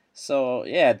 So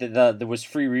yeah, there was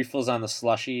free refills on the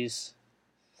slushies.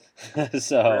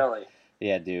 So really.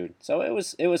 Yeah, dude. So it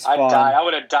was I fun. died. I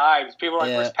would have died. People were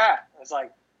where's Pat? It's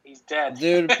he's dead.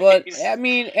 Dude, but, I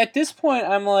mean, at this point,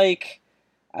 I'm I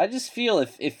just feel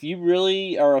if you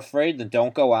really are afraid, then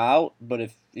don't go out. But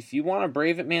if you want to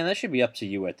brave it, man, that should be up to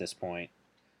you at this point.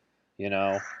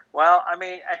 Well, I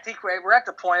mean, I think we're at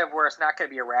the point of where it's not going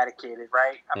to be eradicated,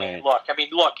 right? I mean, look,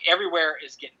 everywhere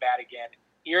is getting bad again.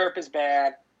 Europe is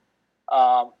bad.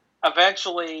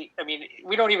 Eventually, I mean,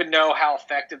 we don't even know how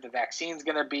effective the vaccine's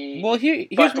going to be. Well,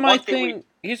 here's my thing.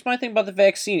 Here's my thing about the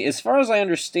vaccine. As far as I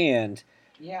understand,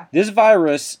 this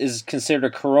virus is considered a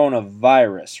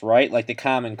coronavirus, right? Like the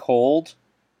common cold.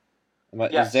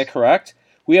 Yes. Is that correct?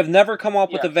 We have never come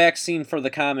up with a vaccine for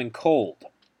the common cold.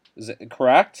 Is it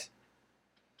correct?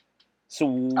 So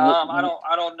I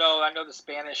don't know. I know the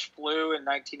Spanish flu in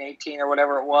 1918 or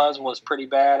whatever it was pretty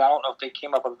bad. I don't know if they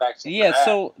came up with a vaccine. Yeah. For that.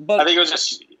 So, but I think it was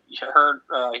just herd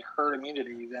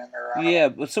immunity then.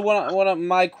 But so what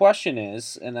my question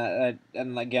is, and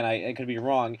again I could be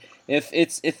wrong. If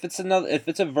it's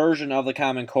a version of the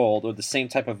common cold or the same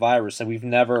type of virus and we've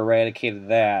never eradicated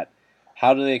that,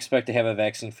 how do they expect to have a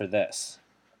vaccine for this?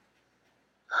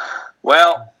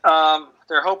 Well,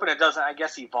 they're hoping it doesn't, I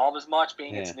guess, evolve as much,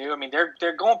 being it's new. I mean,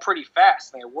 they're going pretty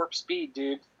fast. I mean, warp speed,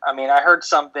 dude. I mean, I heard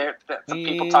some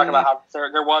people talk about how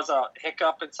there was a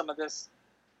hiccup in some of this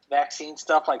vaccine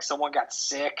stuff, someone got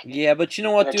sick. Yeah, but you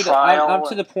know what, dude? I'm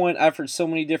to the point. I've heard so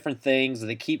many different things.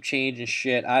 They keep changing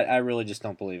shit. I really just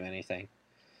don't believe anything.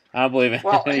 I don't believe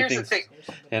anything. Well, here's the thing.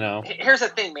 Here's the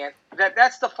thing, man.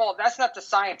 That's the fault. That's not the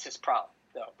scientist's problem,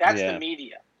 though. That's the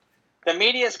media. The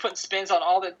media is putting spins on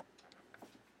all the.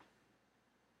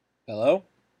 Hello?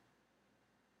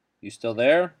 You still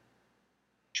there?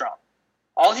 Trump.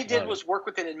 All he did was work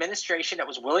with an administration that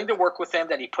was willing to work with him,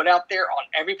 that he put out there on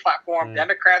every platform,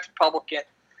 Democrats, Republican,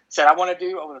 said, I want to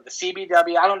do over the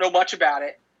CBW. I don't know much about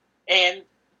it. And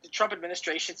the Trump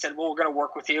administration said, well, we're going to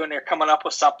work with you, and they're coming up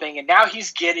with something. And now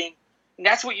he's getting, and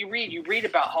that's what you read. You read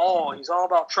about, he's all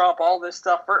about Trump, all this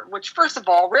stuff, which, first of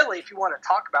all, really, if you want to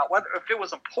talk about, if it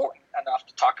was important enough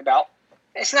to talk about,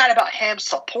 it's not about him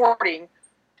supporting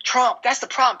Trump. That's the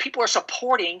problem. People are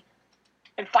supporting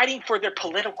and fighting for their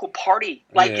political party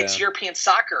like it's European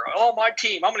soccer. Oh, my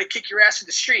team. I'm going to kick your ass in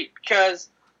the street because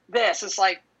this. It's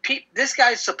like this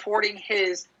guy's supporting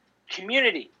his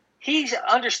community. He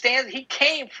understands. He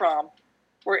came from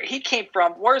where he came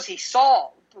from. Whereas he saw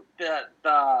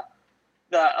the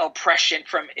oppression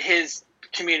from his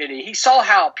community. He saw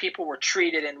how people were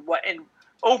treated and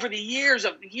over the years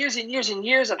and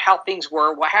years of how things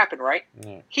were, what happened, right?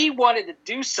 Mm. He wanted to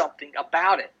do something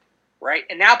about it, right?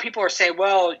 And now people are saying,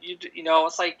 well, you know,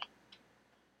 it's like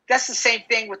that's the same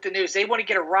thing with the news. They want to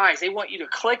get a rise. They want you to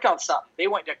click on something. They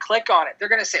want you to click on it. They're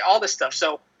going to say all this stuff.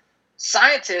 So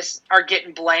scientists are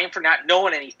getting blamed for not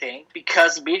knowing anything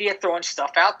because the media throwing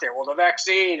stuff out there. Well, the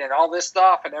vaccine and all this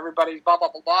stuff and everybody's blah, blah,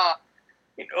 blah, blah.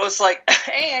 You know, it's like,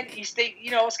 and it's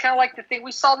kind of like the thing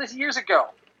we saw this years ago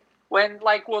when,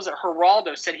 like, what was it,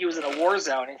 Geraldo said he was in a war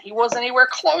zone and he wasn't anywhere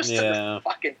close to the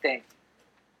fucking thing.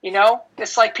 You know,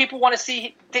 it's like people want to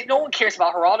see. No one cares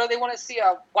about Geraldo. They want to see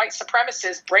a white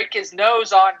supremacist break his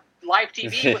nose on live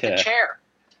TV with a chair.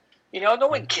 You know, no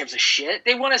one gives a shit.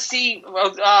 They want to see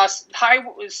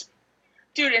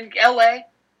dude in L.A.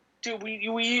 Dude,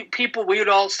 we would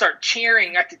all start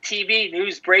cheering at the TV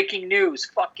news, breaking news,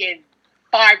 fucking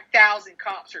 5,000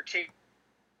 cops are chasing.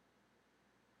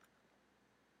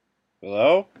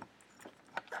 Hello?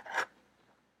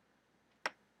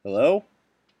 Hello?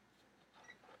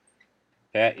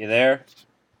 Pat, you there?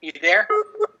 You there?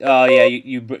 Oh yeah,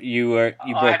 you broke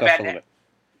up a little bit.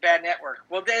 Bad network.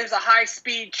 Well, there's a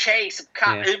high-speed chase of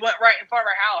cops. Yeah. It went right in front of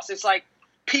our house. It's like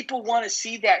people want to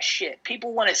see that shit.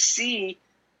 People want to see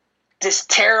this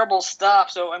terrible stuff.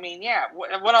 So I mean, yeah,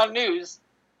 went on news.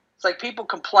 It's like people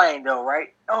complain though,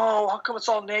 right? Oh, how come it's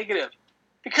all negative?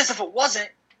 Because if it wasn't,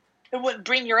 it wouldn't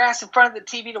bring your ass in front of the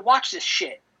TV to watch this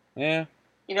shit. Yeah.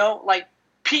 You know, like,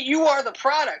 Pete, you are the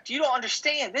product. You don't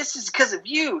understand. This is because of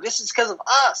you. This is because of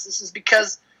us. This is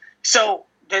because. So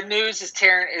the news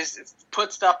is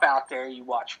put stuff out there. You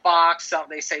watch Fox.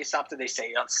 They say something. They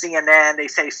say on CNN. They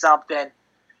say something.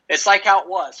 It's like how it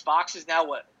was. Fox is now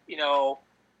what, you know,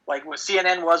 like what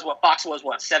CNN was, what Fox was,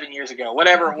 7 years ago,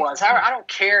 whatever it was. I don't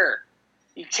care.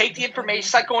 You take the information.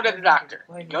 It's like going to the doctor.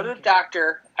 You go to the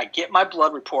doctor. I get my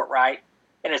blood report right,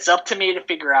 and it's up to me to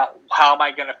figure out how am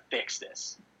I going to fix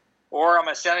this. Or I'm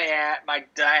going to send my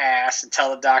ass and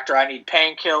tell the doctor I need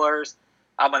painkillers.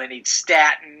 I'm going to need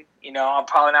statin. You know, I'm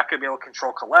probably not going to be able to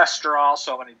control cholesterol,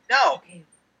 so I'm going to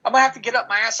I'm going to have to get up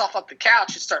my ass off the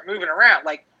couch and start moving around.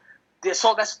 Like this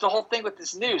whole, that's the whole thing with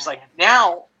this news. Like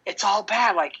now it's all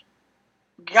bad. Like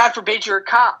God forbid you're a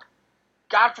cop.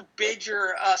 God forbid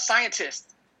you're a scientist.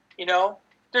 You know,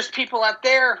 there's people out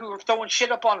there who are throwing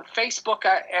shit up on Facebook.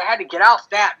 I had to get off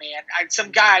that, man.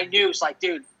 Some guy I knew was like,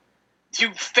 dude,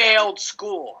 you failed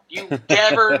school. You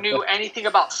never knew anything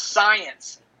about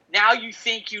science. Now you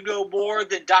think you know more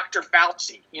than Dr.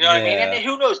 Fauci. You know what I mean? And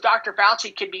who knows? Dr.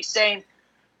 Fauci could be saying,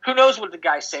 who knows what the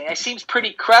guy's saying? It seems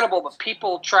pretty credible, but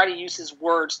people try to use his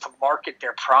words to market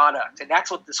their product. And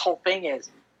that's what this whole thing is.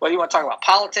 Whether you want to talk about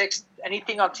politics,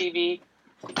 anything on TV,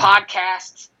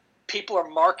 podcasts, people are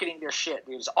marketing their shit,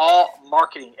 dude. It's all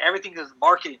marketing. Everything is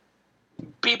marketing.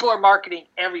 People are marketing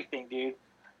everything, dude.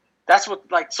 That's what,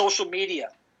 like, social media.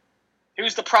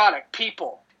 Who's the product?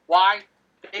 People. Why?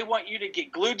 They want you to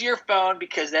get glued to your phone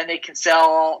because then they can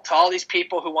sell to all these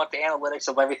people who want the analytics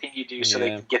of everything you do so they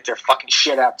can get their fucking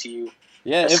shit out to you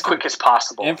as quick as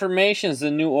possible. Information's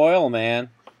the new oil, man.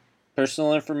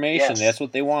 Personal information. Yes. That's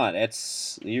what they want.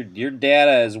 It's your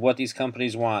data is what these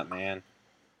companies want, man.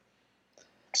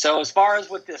 So as far as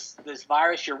with this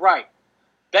virus, you're right.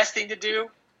 Best thing to do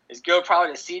is go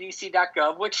probably to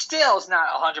CDC.gov, which still is not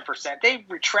 100%. They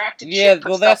retracted shit,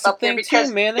 put stuff up there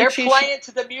because man. They're playing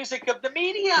to the music of the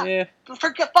media. Yeah.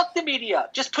 Fuck the media.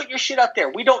 Just put your shit up there.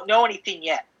 We don't know anything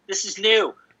yet. This is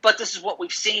new, but this is what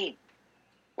we've seen.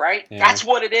 Right? Yeah. That's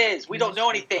what it is. We don't know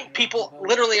anything. People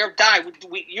literally are dying.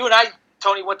 You and I,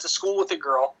 Tony, went to school with a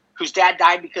girl whose dad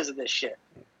died because of this shit.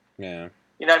 Yeah.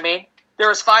 You know what I mean? There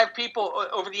was 5 people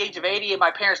over the age of 80 in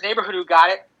my parents' neighborhood who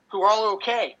got it, who were all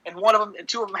okay, and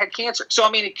 2 of them had cancer. So I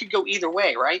mean, it could go either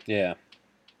way, right? Yeah.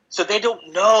 So they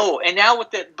don't know. And now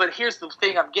but here's the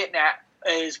thing I'm getting at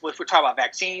is if we're talking about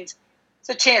vaccines, it's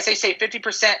a chance. They say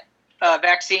 50%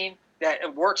 vaccine that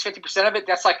it works, 50% of it.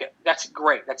 That's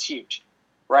great. That's huge,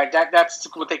 right? That's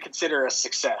what they consider a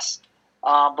success.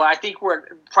 But I think we're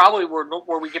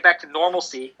where we get back to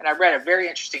normalcy. And I read a very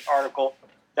interesting article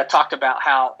that talked about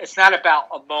how it's not about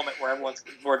a moment where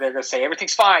they're going to say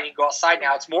everything's fine, you can go outside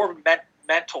now. It's more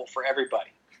mental for everybody.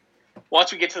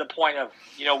 Once we get to the point of,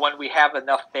 you know, when we have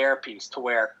enough therapies to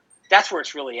where that's where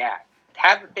it's really at.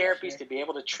 have the therapies to be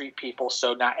able to treat people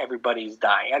so not everybody's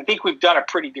dying. I think we've done a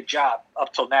pretty good job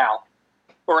up till now,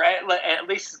 or at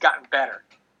least it's gotten better.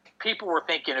 People were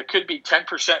thinking it could be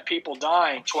 10% people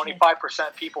dying,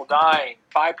 25% people dying,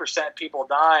 5% people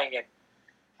dying, and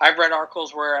I've read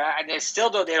articles where, and they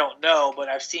don't know, but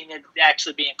I've seen it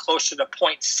actually being closer to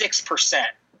 0.6%.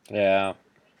 Yeah.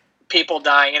 People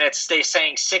dying, and they're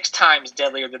saying 6 times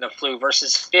deadlier than the flu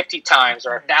versus 50 times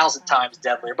or 1,000 times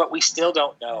deadlier, but we still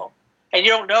don't know. And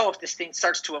you don't know if this thing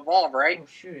starts to evolve, right? Oh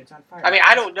shoot, it's on fire. I mean,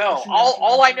 I don't know.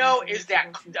 All I know is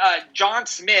that John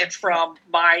Smith from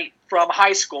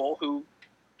high school, who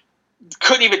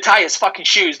couldn't even tie his fucking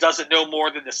shoes, doesn't know more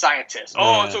than the scientists.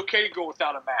 Oh, it's okay to go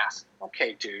without a mask.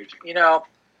 Okay, dude.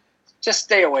 Just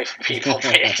stay away from people,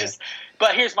 man.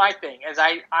 But here's my thing: is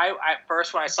I at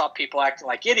first when I saw people acting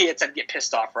like idiots, I'd get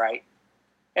pissed off, right?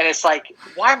 And it's like,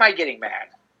 why am I getting mad?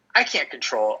 I can't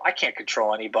control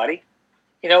anybody.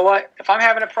 You know what? If I'm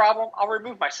having a problem, I'll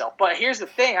remove myself. But here's the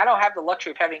thing: I don't have the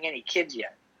luxury of having any kids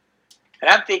yet, and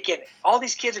I'm thinking all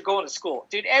these kids are going to school,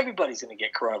 dude. Everybody's going to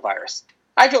get coronavirus.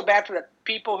 I feel bad for the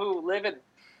people who live in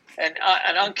an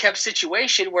unkept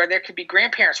situation where there could be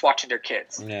grandparents watching their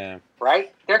kids. Yeah.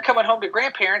 Right? They're coming home to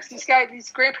grandparents. These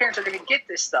grandparents are going to get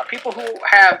this stuff. People who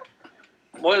have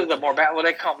what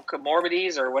they call them,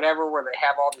 comorbidities or whatever, where they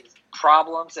have all these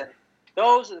problems, and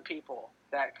those are the people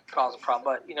that could cause a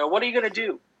problem. But what are you going to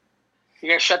do? You're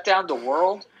going to shut down the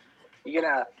world? You're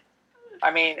going to?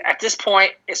 I mean, at this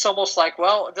point, it's almost like,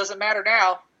 well, it doesn't matter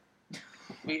now.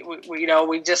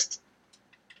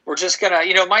 We're just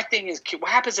gonna. My thing is, what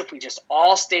happens if we just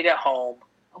all stayed at home?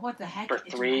 What the heck? For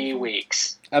 3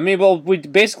 weeks. I mean, well, we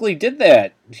basically did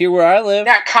that here where I live.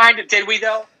 That kind of did we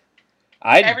though?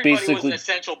 Everybody was an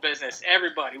essential business.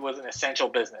 Everybody was an essential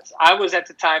business. I was at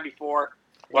the time before.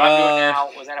 What I'm doing now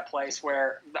was at a place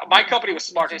where my company was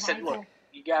smart. They said, "Look,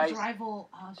 you guys,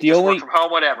 just work from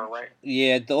home, whatever, right?"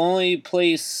 Yeah, the only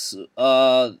place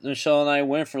Michelle and I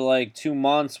went for like 2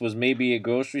 months was maybe a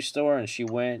grocery store, and she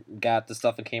went, got the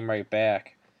stuff, and came right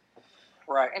back.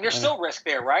 Right, and there's still risk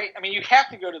there, right? I mean, you have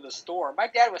to go to the store. My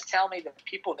dad was telling me that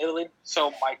people in Italy.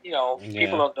 So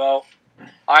people don't know.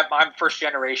 I'm first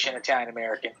generation Italian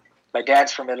American. My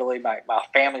dad's from Italy. My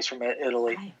family's from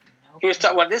Italy. He was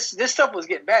when this stuff was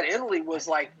getting bad. Italy was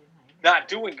like not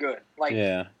doing good. Like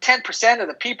 10% of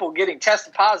the people getting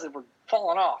tested positive were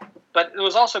falling off. But it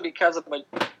was also because of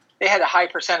they had a high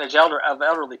percentage of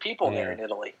elderly people there in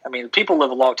Italy. I mean, people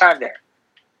live a long time there.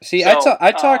 See, so,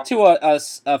 I talked to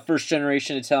a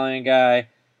first-generation Italian guy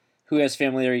who has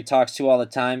family there he talks to all the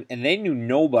time, and they knew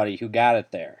nobody who got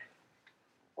it there.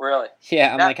 Really?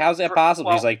 Yeah, I'm like, how's that possible?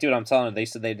 Well, he's like, dude, I'm telling you, they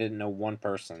said they didn't know one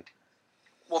person.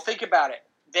 Well, think about it.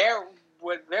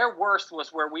 Their worst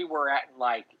was where we were at in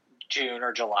like June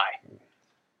or July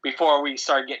before we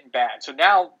started getting bad. So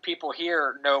now people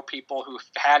here know people who've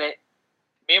had it.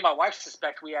 Me and my wife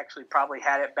suspect we actually probably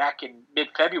had it back in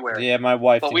mid-February. Yeah, my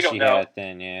wife thinks she had it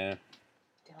then, yeah.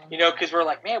 Because we're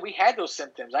like, man, we had those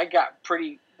symptoms. I got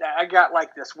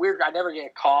like this weird, I never get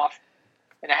a cough,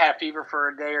 and I had a fever for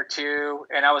a day or two,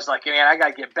 and I was like, man, I got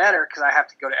to get better because I have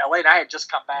to go to LA, and I had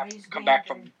just come back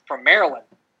from Maryland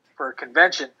for a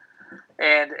convention.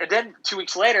 And then 2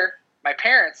 weeks later, my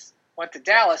parents went to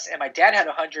Dallas, and my dad had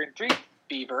 103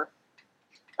 fever.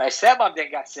 My stepmom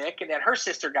then got sick, and then her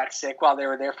sister got sick while they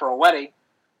were there for a wedding.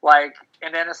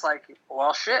 And then it's like,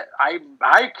 well, shit,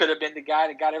 I could have been the guy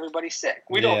that got everybody sick.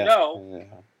 We don't know.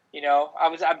 Yeah.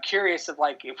 I'm curious if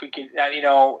we could,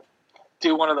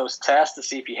 do one of those tests to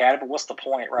see if you had it, but what's the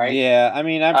point, right? Yeah, I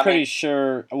mean, I'm pretty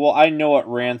sure. Well, I know it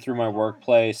ran through my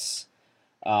workplace,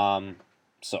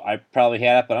 so I probably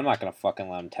had it, but I'm not gonna fucking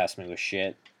let them test me with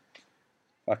shit.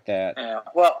 Fuck that. Yeah.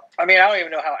 Well, I mean, I don't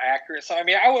even know how accurate. So I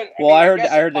mean, I would. Well, I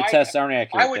heard the tests aren't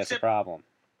accurate. That's the problem.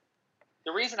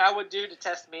 The reason I would do to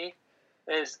test me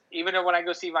is even when I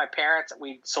go see my parents,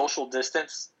 we social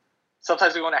distance.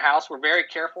 Sometimes we go in a house. We're very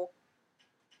careful.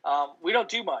 We don't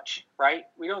do much, right?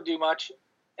 We don't do much,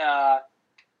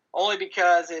 only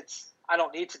because I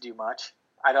don't need to do much.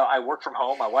 I work from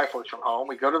home. My wife works from home.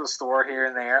 We go to the store here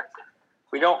and there.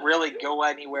 We don't really go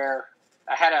anywhere.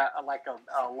 I had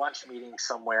a lunch meeting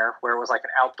somewhere where it was like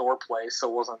an outdoor place, so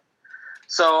it wasn't.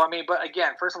 So I mean, but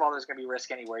again, first of all, there's going to be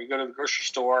risk anywhere. You go to the grocery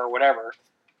store or whatever,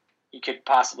 you could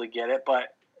possibly get it,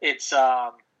 but it's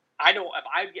I don't.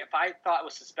 If I thought I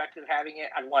was suspected of having it,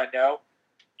 I'd want to know,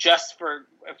 just for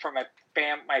my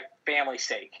family's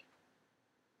sake,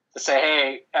 to say,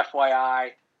 hey,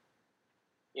 FYI,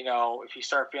 if you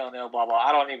start feeling ill, blah blah.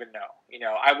 I don't even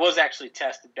know. I was actually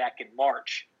tested back in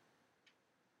March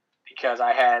because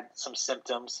I had some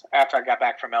symptoms after I got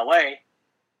back from LA.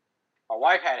 My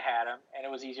wife had them, and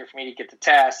it was easier for me to get the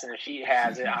test. And if she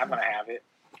has it, I'm gonna have it.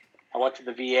 I went to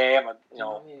the VA. Do you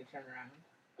want me to turn around?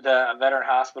 The veteran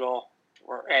hospital,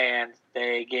 and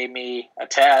they gave me a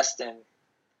test, and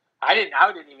I didn't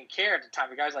even care at the time.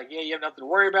 The guy's like, "Yeah, you have nothing to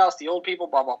worry about. It's the old people,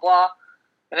 blah blah blah."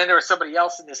 And then there was somebody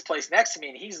else in this place next to me,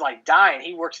 and he's like dying.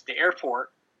 He works at the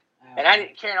airport, and I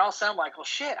didn't care. And all of a sudden, I'm like, "Well,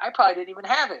 shit, I probably didn't even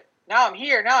have it. Now I'm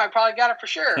here. Now I probably got it for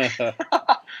sure."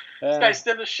 This guy's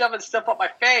still shoving stuff up my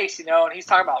face, and he's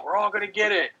talking about we're all gonna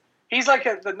get it. He's like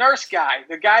the nurse guy,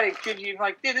 the guy that gives you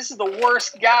like, dude, this is the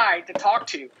worst guy to talk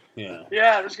to. Yeah,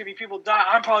 there's gonna be people dying.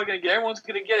 I'm probably gonna get. Everyone's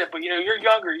gonna get it, but you're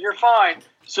younger, you're fine.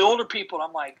 So older people,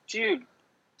 I'm like, dude,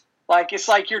 like it's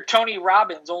like you're Tony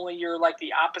Robbins, only you're like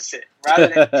the opposite. Rather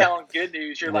than telling good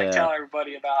news, you're like telling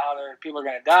everybody about how people are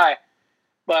gonna die.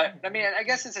 But I mean, I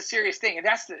guess it's a serious thing, and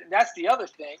that's the other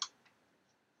thing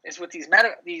is with these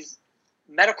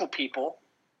medical people.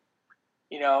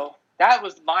 That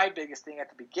was my biggest thing at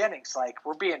the beginning. It's like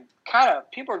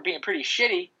people are being pretty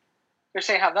shitty. They're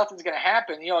saying how nothing's going to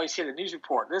happen. You always hear the news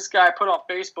report. This guy put on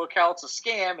Facebook how it's a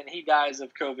scam and he dies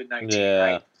of COVID-19,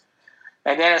 right?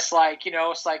 And then it's like,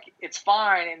 it's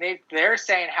fine. And they're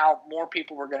saying how more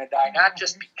people were going to die, not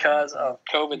just because of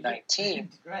COVID-19,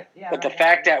 but the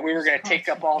fact that we were going to take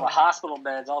up all the hospital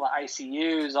beds, all the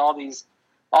ICUs, all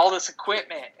this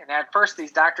equipment. And at first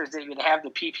these doctors didn't even have the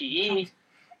PPE.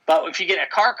 But if you get a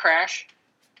car crash,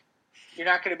 you're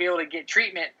not going to be able to get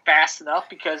treatment fast enough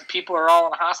because people are all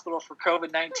in the hospital for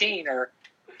COVID-19. Or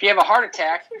if you have a heart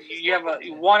attack, you have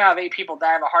 1 out of 8 people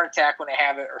die of a heart attack when they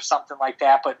have it or something like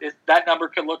that. But that number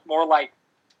could look more like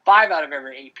 5 out of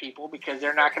every 8 people because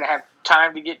they're not going to have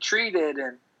time to get treated.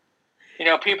 And,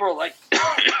 people are like,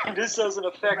 this doesn't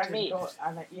affect me.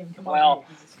 Well,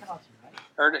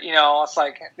 or, it's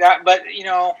like that. But,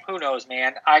 who knows,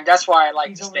 man? That's why I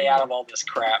like to stay out of all this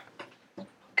crap.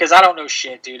 Because I don't know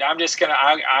shit, dude. I'm just gonna.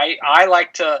 I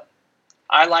like to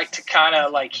kind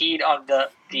of like heed on the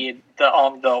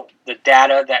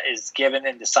data that is given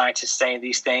and the scientists saying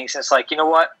these things. And it's like, you know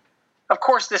what? Of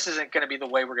course, this isn't going to be the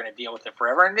way we're going to deal with it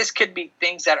forever. And this could be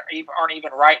things that aren't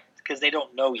even right because they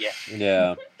don't know yet.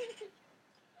 Yeah.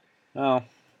 Well,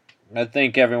 I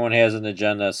think everyone has an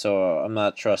agenda, so I'm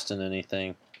not trusting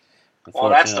anything. Well,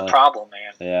 that's the problem,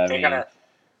 man. Yeah,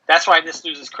 That's why this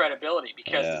loses credibility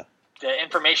because the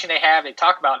information they have, they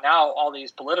talk about now. All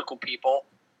these political people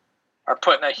are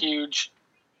putting a huge,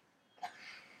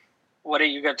 what do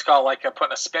you guys call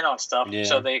putting a spin on stuff? Yeah.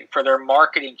 So for their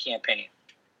marketing campaign.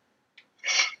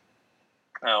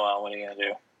 Oh well, what are you gonna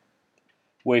do?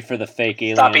 Wait for the fake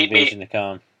alien invasion to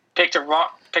come. Pick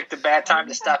the bad time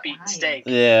to stop eating steak.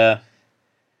 Yeah.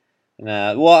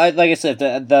 Nah. Well, like I said,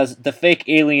 the fake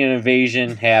alien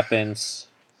invasion happens,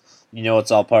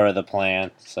 it's all part of the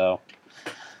plan. So.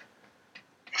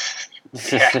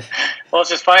 Yeah. Well, it's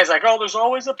just funny. It's like, there's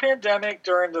always a pandemic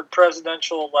during the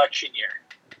presidential election year.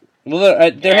 Well,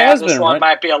 there has been. This one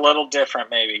might be a little different,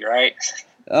 maybe, right?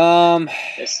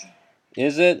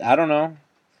 Is it? I don't know.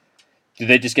 Do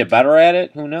they just get better at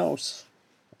it? Who knows?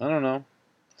 I don't know.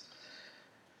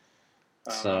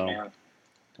 Man.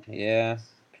 Yeah,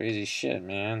 crazy shit,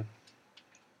 man.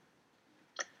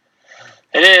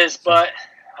 It is, but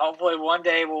hopefully one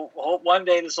day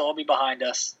this will all be behind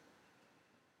us.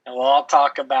 And we'll all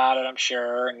talk about it, I'm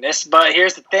sure. But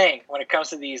here's the thing: when it comes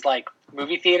to these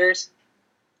movie theaters,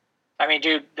 I mean,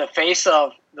 dude, the face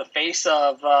of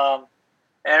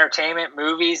entertainment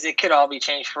movies, it could all be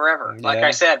changed forever. Yeah. Like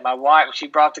I said, my wife, she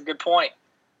brought up a good point.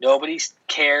 Nobody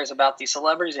cares about these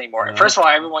celebrities anymore. No. First of all,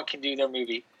 everyone can do their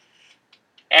movie.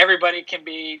 Everybody can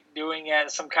be doing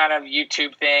some kind of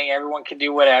YouTube thing. Everyone can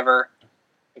do whatever.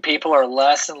 People are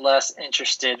less and less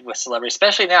interested with celebrities,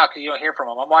 especially now because you don't hear from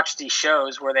them. I'm watching these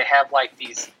shows where they have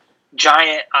these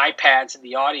giant iPads in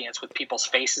the audience with people's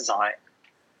faces on it.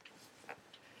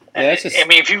 Yeah, I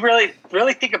mean, if you really,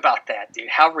 really think about that, dude,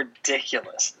 how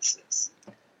ridiculous this is.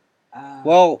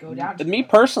 Well, me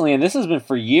personally, and this has been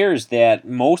for years, that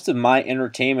most of my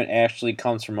entertainment actually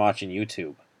comes from watching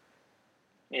YouTube.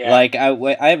 Yeah. I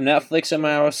have Netflix in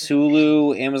my house,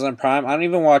 Hulu, Amazon Prime. I don't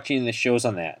even watch any of the shows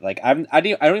on that. I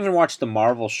don't even watch the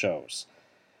Marvel shows.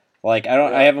 I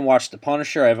haven't watched The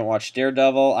Punisher. I haven't watched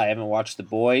Daredevil. I haven't watched The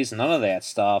Boys. None of that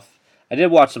stuff. I did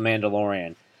watch The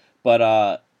Mandalorian,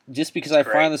 but just because I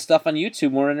find the stuff on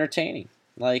YouTube more entertaining.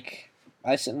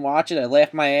 I sit and watch it. I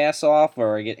laugh my ass off,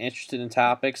 or I get interested in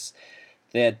topics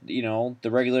that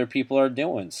the regular people are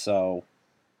doing. So.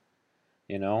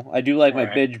 I do like my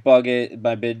big budget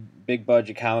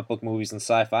comic book movies and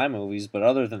sci-fi movies, but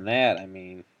other than that, I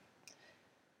mean,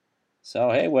 so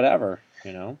hey, whatever,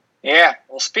 Yeah.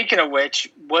 Well, speaking of which,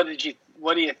 what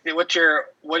what do you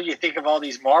think of all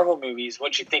these Marvel movies?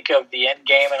 What do you think of the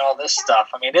Endgame and all this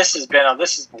stuff? I mean, this is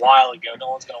a while ago.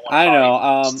 No one's going to want to.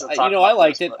 I know. I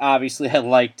liked this, it. Obviously, I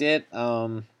liked it.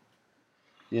 I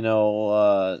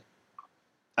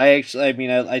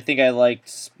think I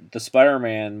liked the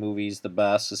Spider-Man movies the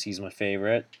best because he's my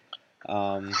favorite.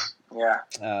 Yeah.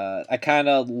 I kind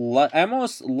of I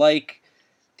almost like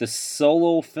the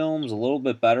solo films a little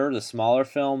bit better, the smaller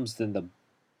films, than the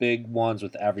big ones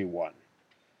with everyone.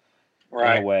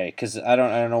 Right. In a way, because I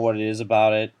don't know what it is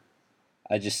about it.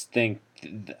 I just think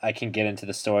I can get into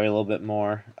the story a little bit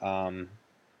more. But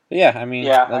yeah, I mean,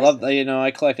 I love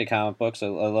I collected comic books. I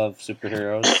love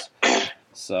superheroes,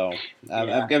 so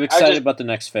I'm excited about the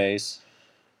next phase.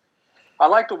 I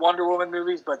like the Wonder Woman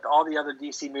movies, but all the other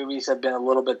DC movies have been a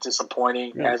little bit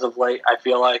disappointing as of late. I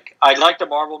feel like I like the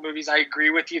Marvel movies. I agree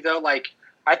with you though. Like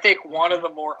I think one of the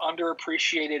more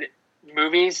underappreciated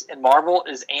movies in Marvel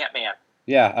is Ant-Man.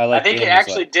 Yeah, I think it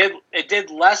actually did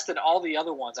less than all the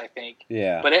other ones. I think.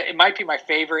 Yeah. But it might be my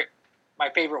favorite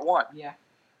one. Yeah.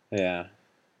 Yeah.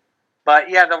 But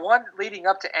yeah, the one leading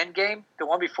up to Endgame, the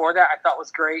one before that, I thought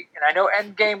was great. And I know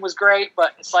Endgame was great,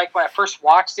 but it's like when I first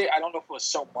watched it, I don't know if it was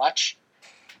so much.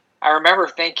 I remember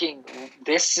thinking,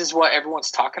 this is what everyone's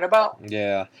talking about?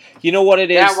 Yeah. You know what it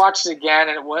is? Yeah, I watched it again,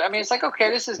 and it's like, okay,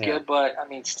 this is good, but, I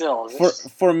mean, still.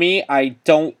 For me, I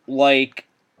don't like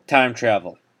time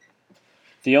travel.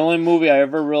 The only movie I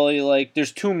ever really liked,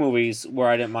 there's two movies where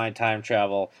I didn't mind time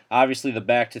travel. Obviously, the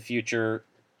Back to the Future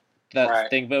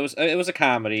thing, but it was a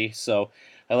comedy, so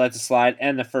I let it slide,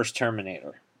 and the first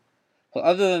Terminator. But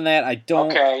other than that, I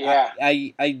don't. Okay, yeah.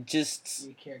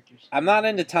 I'm not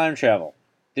into time travel.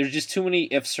 There's just too many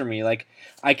ifs for me. Like,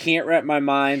 I can't wrap my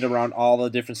mind around all the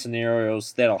different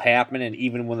scenarios that'll happen, and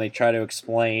even when they try to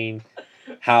explain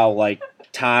how, like,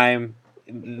 time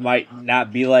might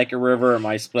not be like a river, it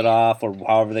might split off, or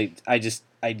however there's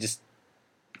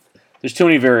too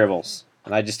many variables,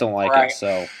 and I just don't like it,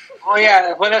 so. Well,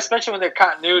 yeah, especially when their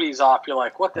continuity's off, you're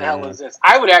like, what the hell is this?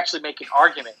 I would actually make an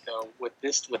argument, though, with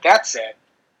that said,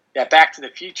 that Back to the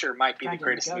Future might be the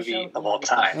greatest movie of all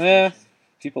time. Yeah,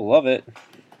 people love it.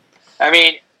 I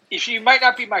mean, if you might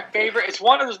not be my favorite, it's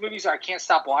one of those movies where I can't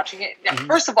stop watching it. Now,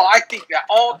 first of all, I think that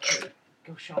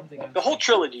the whole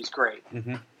trilogy is great.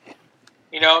 Mm-hmm.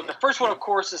 You know, the first one, of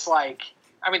course, is like,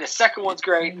 I mean, the second one's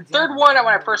great. The third one, when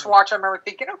I first watched it, I remember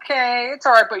thinking, okay, it's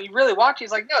all right, but you really watch it,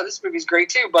 it's like, no, this movie's great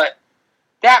too. But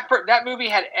that movie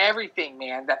had everything,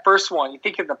 man. That first one, you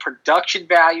think of the production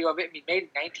value of it. I mean, made in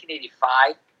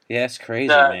 1985. Yeah, it's crazy,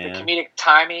 man. The comedic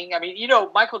timing. I mean,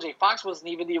 Michael J. Fox wasn't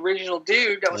even the original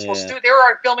dude that was supposed to do it. They were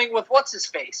already filming with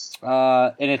what's-his-face.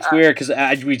 And it's weird,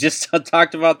 because we just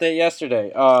talked about that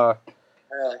yesterday.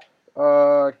 Really?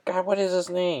 God, what is his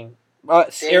name?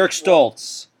 Eric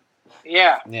Stoltz.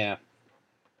 Yeah. Yeah.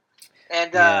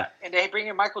 And they bring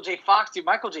in Michael J. Fox. Dude,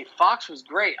 Michael J. Fox was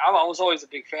great. I was always a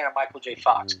big fan of Michael J.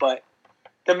 Fox. But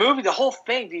the movie, the whole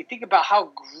thing, do you think about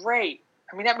how great...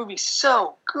 I mean, that movie's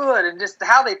so good. And just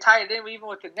how they tie it in even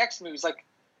with the next movies. Like,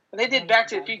 when they did Back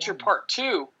to the Future Part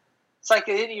 2, it's like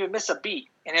they didn't even miss a beat.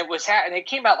 And it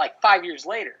came out like 5 years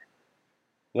later.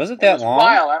 Was it that long?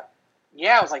 Wild.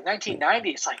 Yeah, it was like 1990.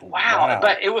 It's like, wow.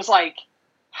 But it was like...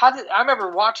 I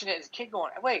remember watching it as a kid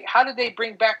going, wait, how did they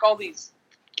bring back all this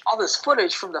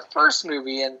footage from the first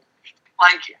movie? And,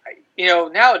 like,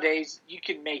 nowadays, you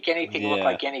can make anything look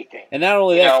like anything. And not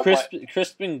only that,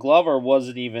 Crispin Glover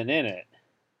wasn't even in it.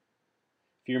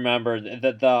 If you remember,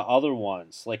 the other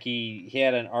ones. Like, he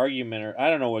had an argument, or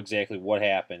I don't know exactly what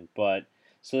happened, but,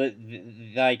 so,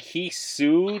 like, he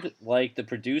sued, like, the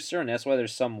producer, and that's why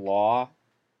there's some law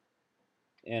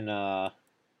in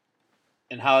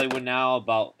Hollywood now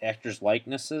about actors'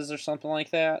 likenesses or something like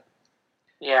that.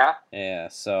 Yeah. Yeah,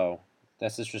 so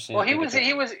that's interesting. Well, because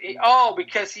he was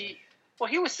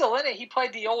still in it. He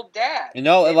played the old dad.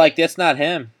 No, like, that's not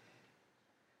him.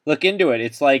 Look into it.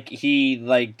 It's like he,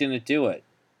 like, didn't do it.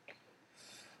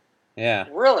 Yeah.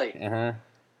 Really? Uh-huh.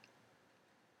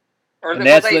 Or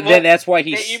that's why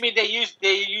he's... You mean they used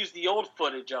the old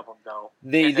footage of him, though?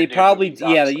 They probably...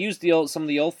 Yeah, they used some of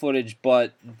the old footage,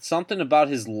 but something about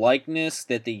his likeness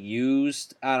that they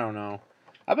used, I don't know.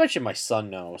 I bet you my son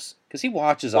knows, because he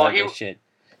watches all this shit.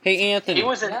 Hey, Anthony. He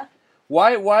was in...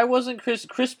 Why wasn't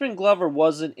Crispin Glover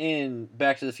wasn't in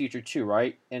Back to the Future 2,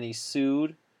 right? And he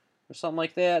sued or something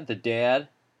like that? The dad?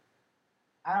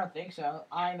 I don't think so.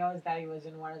 All I know is that he was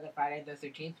in one of the Friday the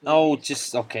 13th movies. Oh,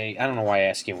 just, okay. I don't know why I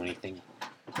ask you anything.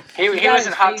 He was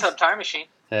in Hot Tub Time Machine.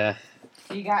 Yeah.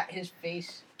 He got his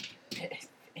face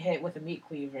hit with a meat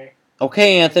cleaver.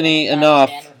 Okay, Anthony,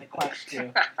 enough. With a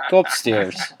corkscrew. Go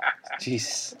upstairs.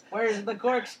 Jeez. Where's the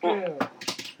corkscrew?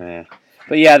 Yeah.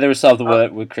 But yeah, there was something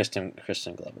with Kristen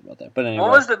Glover about that. But anyway,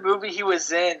 what was the movie he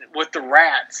was in with the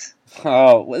rats?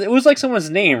 Oh, it was like someone's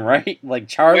name, right? Like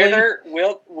Charlie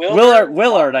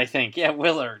Willard, I think. Yeah,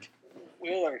 Willard.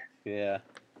 Yeah.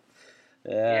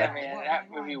 Yeah, man,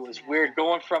 that movie was weird.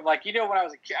 Going from when I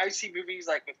was a kid, I would see movies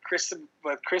like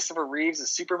with Christopher Reeves as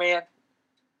Superman.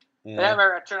 Yeah. And I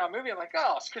remember I turned on a movie, I'm like,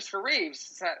 oh, it's Christopher Reeves.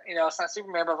 It's not, it's not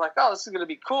Superman, but I'm like, oh, this is gonna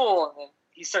be cool. And then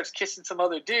he starts kissing some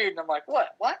other dude, and I'm like, what?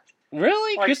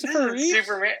 Really, like, Christopher Reeves?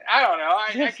 Superman? I don't know.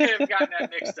 I could have gotten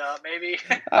that mixed up, maybe.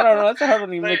 I don't know. That's a hard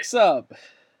one to mix up.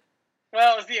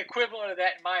 Well, it was the equivalent of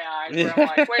that in my eyes, where I'm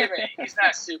like, wait a minute, he's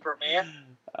not Superman.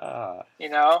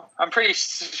 I'm pretty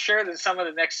sure that some of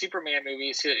the next Superman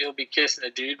movies he'll be kissing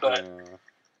a dude, but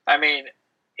I mean,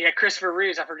 yeah, Christopher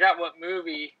Reeves. I forgot what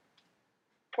movie.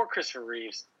 Poor Christopher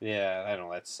Reeves. Yeah, I know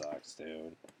that sucks,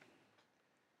 dude.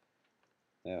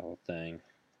 That whole thing.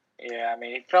 Yeah, I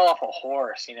mean, he fell off a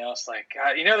horse. It's like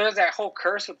there's that whole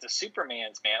curse with the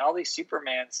Supermans, man. All these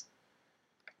Supermans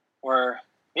were.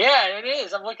 Yeah, it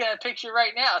is. I'm looking at a picture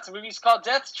right now. It's a movie called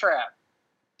Death Trap.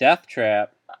 Death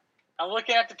Trap. I'm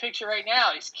looking at the picture right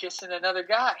now. He's kissing another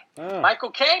guy.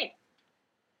 Michael Caine.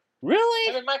 Really?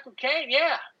 Him and Michael Caine,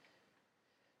 yeah.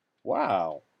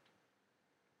 Wow.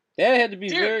 That had to be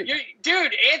Dude,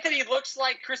 Anthony looks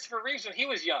like Christopher Reeves when he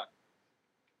was young.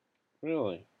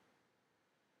 Really?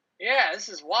 Yeah, this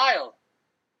is wild.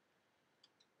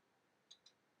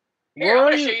 Here, I'm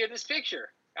going to show you this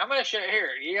picture. I'm going to show you here.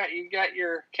 You got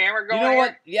your camera going? You know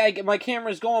what? Here? Yeah, my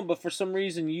camera's going, but for some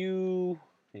reason hang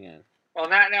on. Well,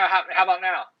 not now. How about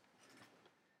now?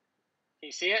 Can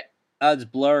you see it? It's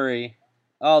blurry.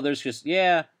 Oh, there's just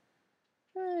it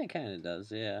kind of does,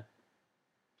 yeah.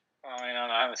 I mean,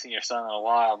 I haven't seen your son in a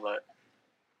while, but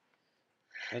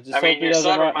I just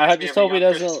hope he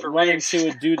doesn't run into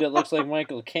a dude that looks like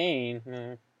Michael Caine.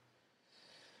 Well,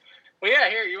 yeah.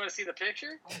 Here, you want to see the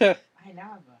picture? I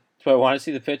know, but. Do I want to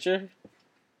see the picture?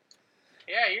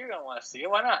 Yeah, you're gonna want to see it.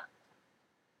 Why not?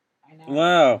 I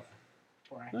know.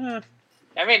 Wow.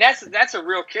 I mean, that's a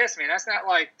real kiss, man. That's not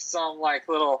like some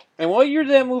little. And what year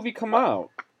did that movie come out?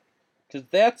 Because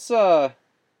that's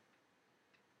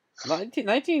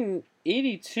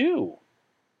 1982.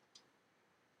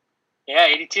 Yeah,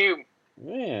 82.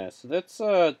 Yeah, so that's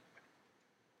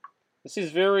this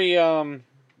is very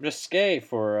risque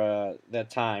for that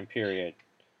time period.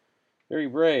 Very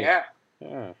brave. Yeah.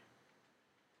 Yeah.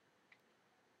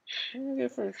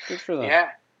 Good for them. Yeah.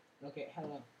 Okay,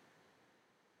 hello.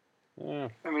 Yeah.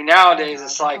 I mean, nowadays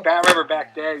it's like, I remember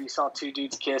back then you saw two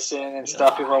dudes kissing and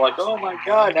stuff. People were like, oh my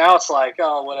God. Now it's like,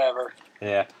 oh, whatever.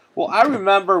 Yeah. Well, I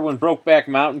remember when Brokeback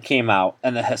Mountain came out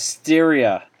and the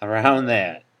hysteria around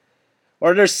that.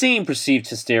 Or there seemed perceived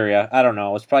hysteria. I don't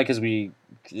know. It's probably because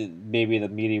maybe the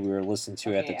media we were listening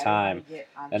to at the time.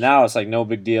 And now it's like no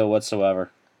big deal whatsoever.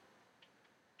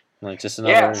 Like just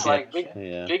another. Yeah, it's like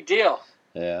big deal.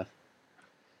 Yeah.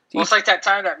 Well, it's like that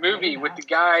time, that movie with the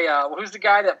guy, who's the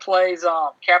guy that plays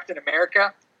Captain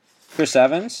America? Chris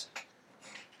Evans?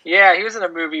 Yeah, he was in a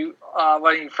movie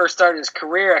when he first started his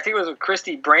career. I think it was with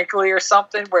Christy Brinkley or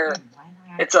something, where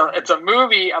it's a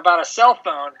movie about a cell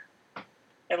phone,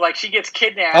 and like she gets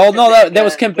kidnapped. Oh no, that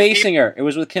was Kim Basinger. It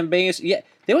was with Kim Basinger. Yeah,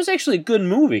 that was actually a good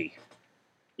movie.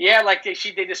 Yeah, like they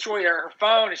destroy her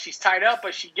phone and she's tied up,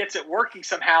 but she gets it working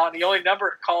somehow, and the only number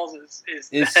it calls is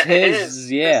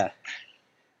his. Yeah.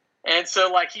 And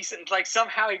so, like he said, like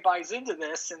somehow he buys into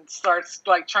this and starts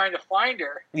like trying to find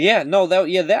her. Yeah, no,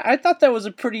 that I thought that was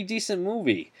a pretty decent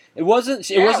movie. It wasn't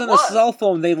a cell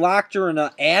phone. They locked her in an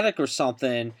attic or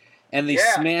something, and they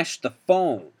smashed the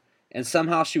phone, and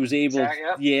somehow she was able.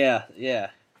 Yeah.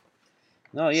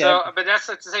 No, yeah. So, but that's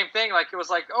the same thing. Like it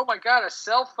was like, oh my God, a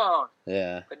cell phone.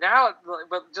 Yeah. But now,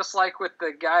 just like with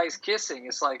the guys kissing,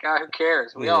 it's like, who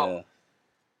cares? We all.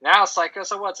 Now it's like,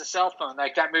 so what's a cell phone?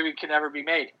 Like that movie can never be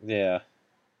made. Yeah.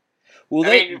 Well,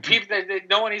 I mean, people,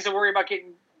 no one needs to worry about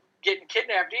getting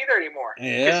kidnapped either anymore.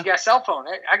 Yeah. Because you got a cell phone.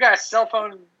 I got a cell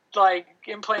phone like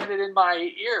implanted in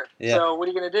my ear. Yeah. So what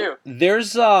are you gonna do?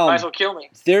 There's might as well kill me.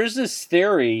 There's this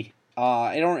theory.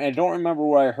 I don't remember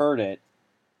where I heard it,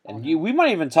 and we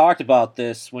might even talked about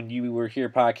this when you were here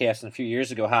podcasting a few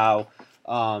years ago. How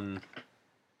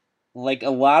like a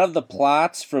lot of the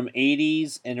plots from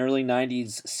 80s and early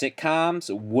 90s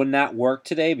sitcoms would not work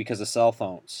today because of cell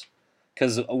phones.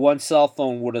 Because one cell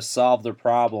phone would have solved their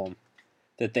problem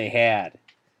that they had.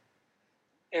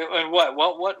 And what?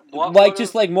 Like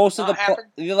just like most of the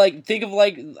like think of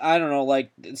like I don't know like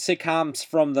sitcoms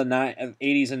from the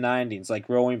 80s and 90s like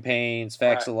Growing Pains,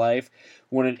 Facts of Life.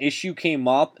 When an issue came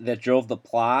up that drove the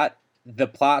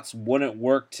plots wouldn't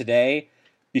work today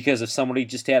because if somebody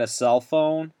just had a cell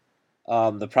phone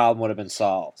the problem would have been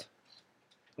solved.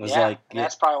 It was and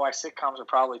that's probably why sitcoms are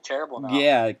probably terrible now.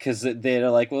 Yeah, because they're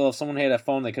like, well, if someone had a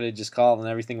phone, they could have just called and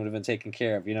everything would have been taken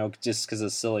care of, just because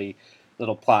of silly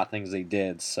little plot things they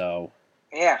did. So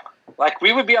yeah, like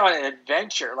we would be on an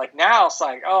adventure. Like now it's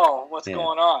like, oh, what's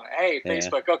going on? Hey,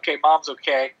 Facebook, okay, mom's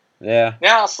okay. Yeah.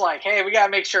 Now it's like, hey, we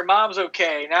gotta make sure mom's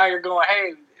okay. Now you're going,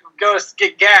 hey, go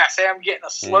get gas. Hey, I'm getting a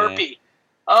Slurpee. Yeah.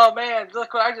 Oh man,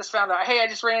 look what I just found out. Hey, I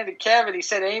just ran into Kevin. He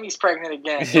said Amy's pregnant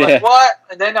again. You're like, what?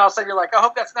 And then all of a sudden you're like, I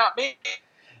hope that's not me.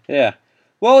 Yeah.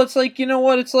 Well, it's like, you know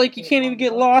what? It's like you can't even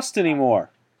get lost anymore.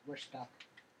 We're stuck.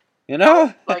 You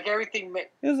know? Like everything.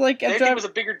 It was like everything was a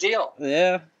bigger deal.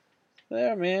 Yeah.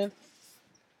 There, man.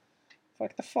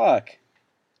 Fuck the fuck.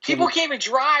 People can't even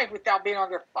drive without being on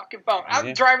their fucking phone.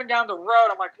 I'm driving down the road.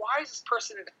 I'm like, why is this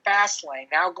person in the fast lane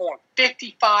now going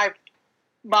 55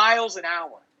 miles an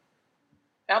hour?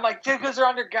 And I'm like, because they're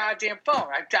on their goddamn phone.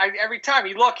 Every time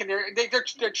you look, and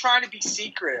they're trying to be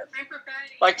secretive.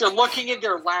 Like they're looking in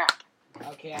their lap.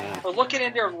 Okay. They're looking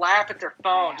in their lap at their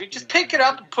phone. Dude, just pick it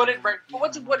up and put it right.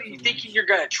 What are you thinking you're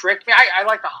going to trick me? I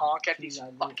like to honk at these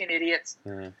fucking idiots.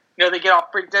 They get all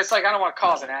freaked. That's like, I don't want to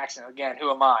cause an accident. Again,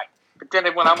 who am I? But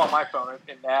then when I'm on my phone,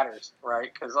 it matters,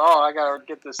 right? Because, I got to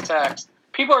get this text.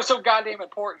 People are so goddamn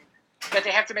important that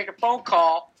they have to make a phone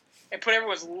call and put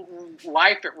everyone's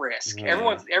life at risk. Yeah.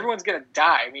 Everyone's going to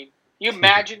die. I mean, you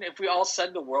imagine if we all of a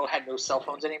sudden the world had no cell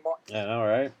phones anymore? I know,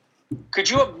 right?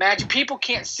 Could you imagine? People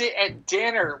can't sit at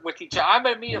dinner with each other. I'm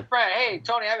going to meet a friend. Hey,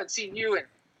 Tony, I haven't seen you in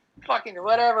fucking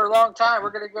whatever long time.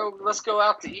 Let's go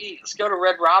out to eat. Let's go to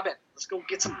Red Robin. Let's go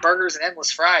get some burgers and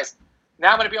endless fries.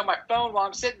 Now I'm going to be on my phone while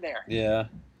I'm sitting there. Yeah.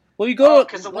 Well, you go.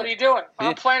 Because what are you doing?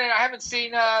 I'm planning. I haven't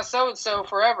seen so and so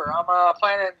forever. I'm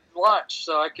planning lunch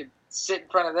so I could sit in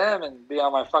front of them and be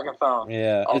on my fucking phone.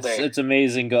 Yeah, all day. It's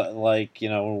amazing.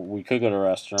 We could go to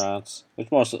restaurants, which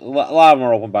a lot of them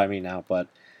are open by me now. But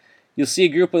you'll see a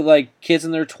group of kids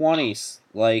in their 20s,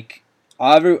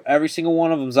 every single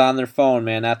one of them's on their phone,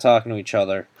 man, not talking to each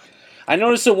other. I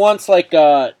noticed it once.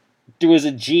 There was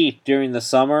a Jeep during the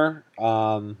summer.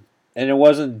 And it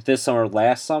wasn't this summer,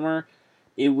 last summer.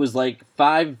 It was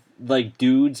 5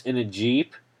 dudes in a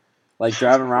Jeep,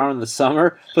 driving around in the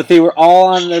summer, but they were all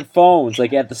on their phones, at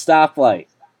the stoplight.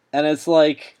 And it's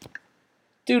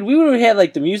dude, we would have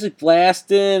had the music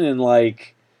blasting and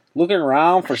looking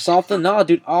around for something. No,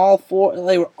 dude, all 4,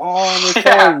 they were all on their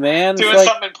phone, man. Doing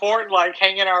something important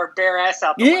hanging our bare ass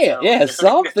out the window. Yeah,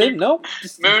 something. Nope.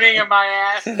 Mooning in my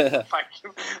ass.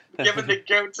 Giving the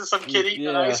goat to some kid eating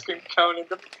an ice cream cone in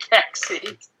the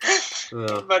backseat.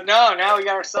 But no, now we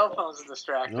got our cell phones to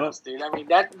distract us, dude. I mean,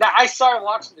 that I started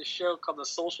watching this show called The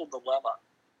Social Dilemma.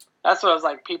 That's what I was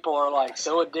like. People are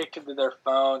so addicted to their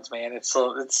phones, man. It's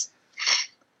so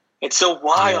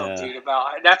wild, dude.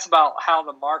 That's about how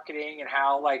the marketing and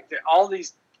how all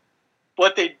these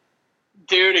what they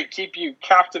do to keep you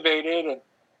captivated, and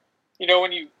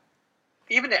when you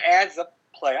even the ads that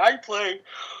play. I play.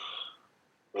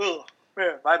 Oh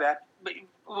man, my bad.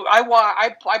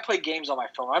 I play games on my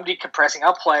phone. I'm decompressing.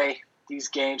 I'll play these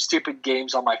games, stupid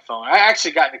games on my phone. I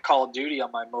actually got into Call of Duty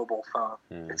on my mobile phone.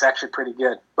 It's actually pretty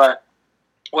good. But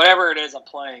whatever it is I'm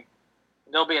playing,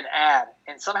 there'll be an ad,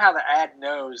 and somehow the ad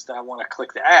knows that I want to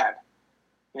click the ad.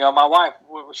 My wife,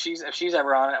 if she's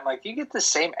ever on it, I'm like, "Do you get the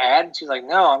same ad?" And she's like,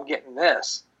 "No, I'm getting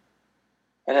this."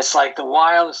 And it's the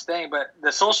wildest thing. But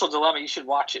The Social Dilemma, you should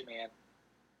watch it, man.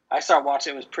 I started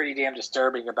watching it. It was pretty damn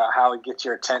disturbing about how it gets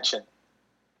your attention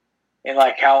and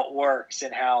how it works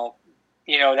and how,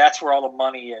 that's where all the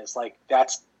money is.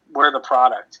 That's where the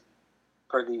product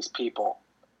for these people.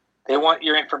 They want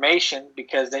your information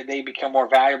because they become more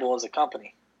valuable as a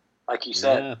company, like you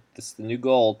said. Yeah, this is the new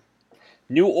gold.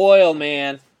 New oil,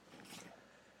 man.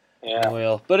 Yeah. New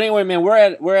oil. But anyway, man, we're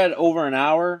at over an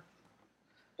hour.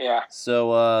 Yeah.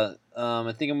 So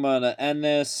I think I'm gonna end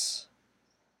this.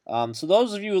 So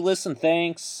those of you who listen,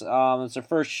 thanks. It's our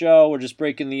first show. We're just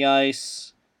breaking the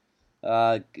ice.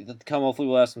 Hopefully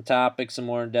we'll have some topics, some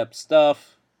more in-depth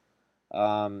stuff.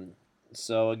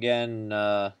 So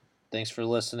again, thanks for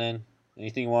listening.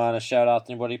 Anything you want to shout out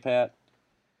to anybody, Pat?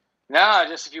 No,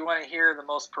 just if you want to hear the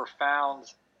most profound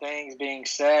things being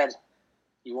said,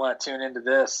 you want to tune into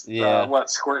this. Yeah.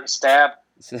 Squirt and Stab?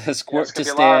 Squirt to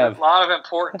Stab. A lot of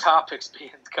important topics being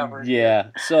covered. Yeah.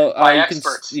 So by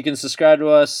experts. You can subscribe to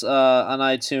us on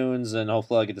iTunes, and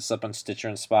hopefully I'll get this up on Stitcher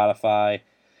and Spotify.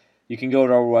 You can go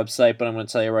to our website, but I'm going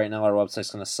to tell you right now, our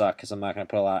website's going to suck because I'm not going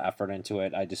to put a lot of effort into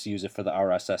it. I just use it for the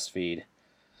RSS feed.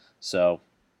 So,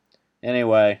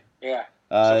 anyway. Yeah.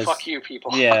 So fuck you,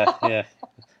 people. Yeah.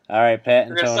 All right, Pat and Tony.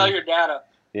 We're going to sell your data.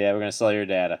 Yeah, we're going to sell your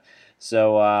data.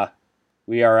 So,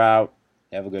 we are out.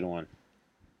 Have a good one.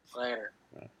 Later.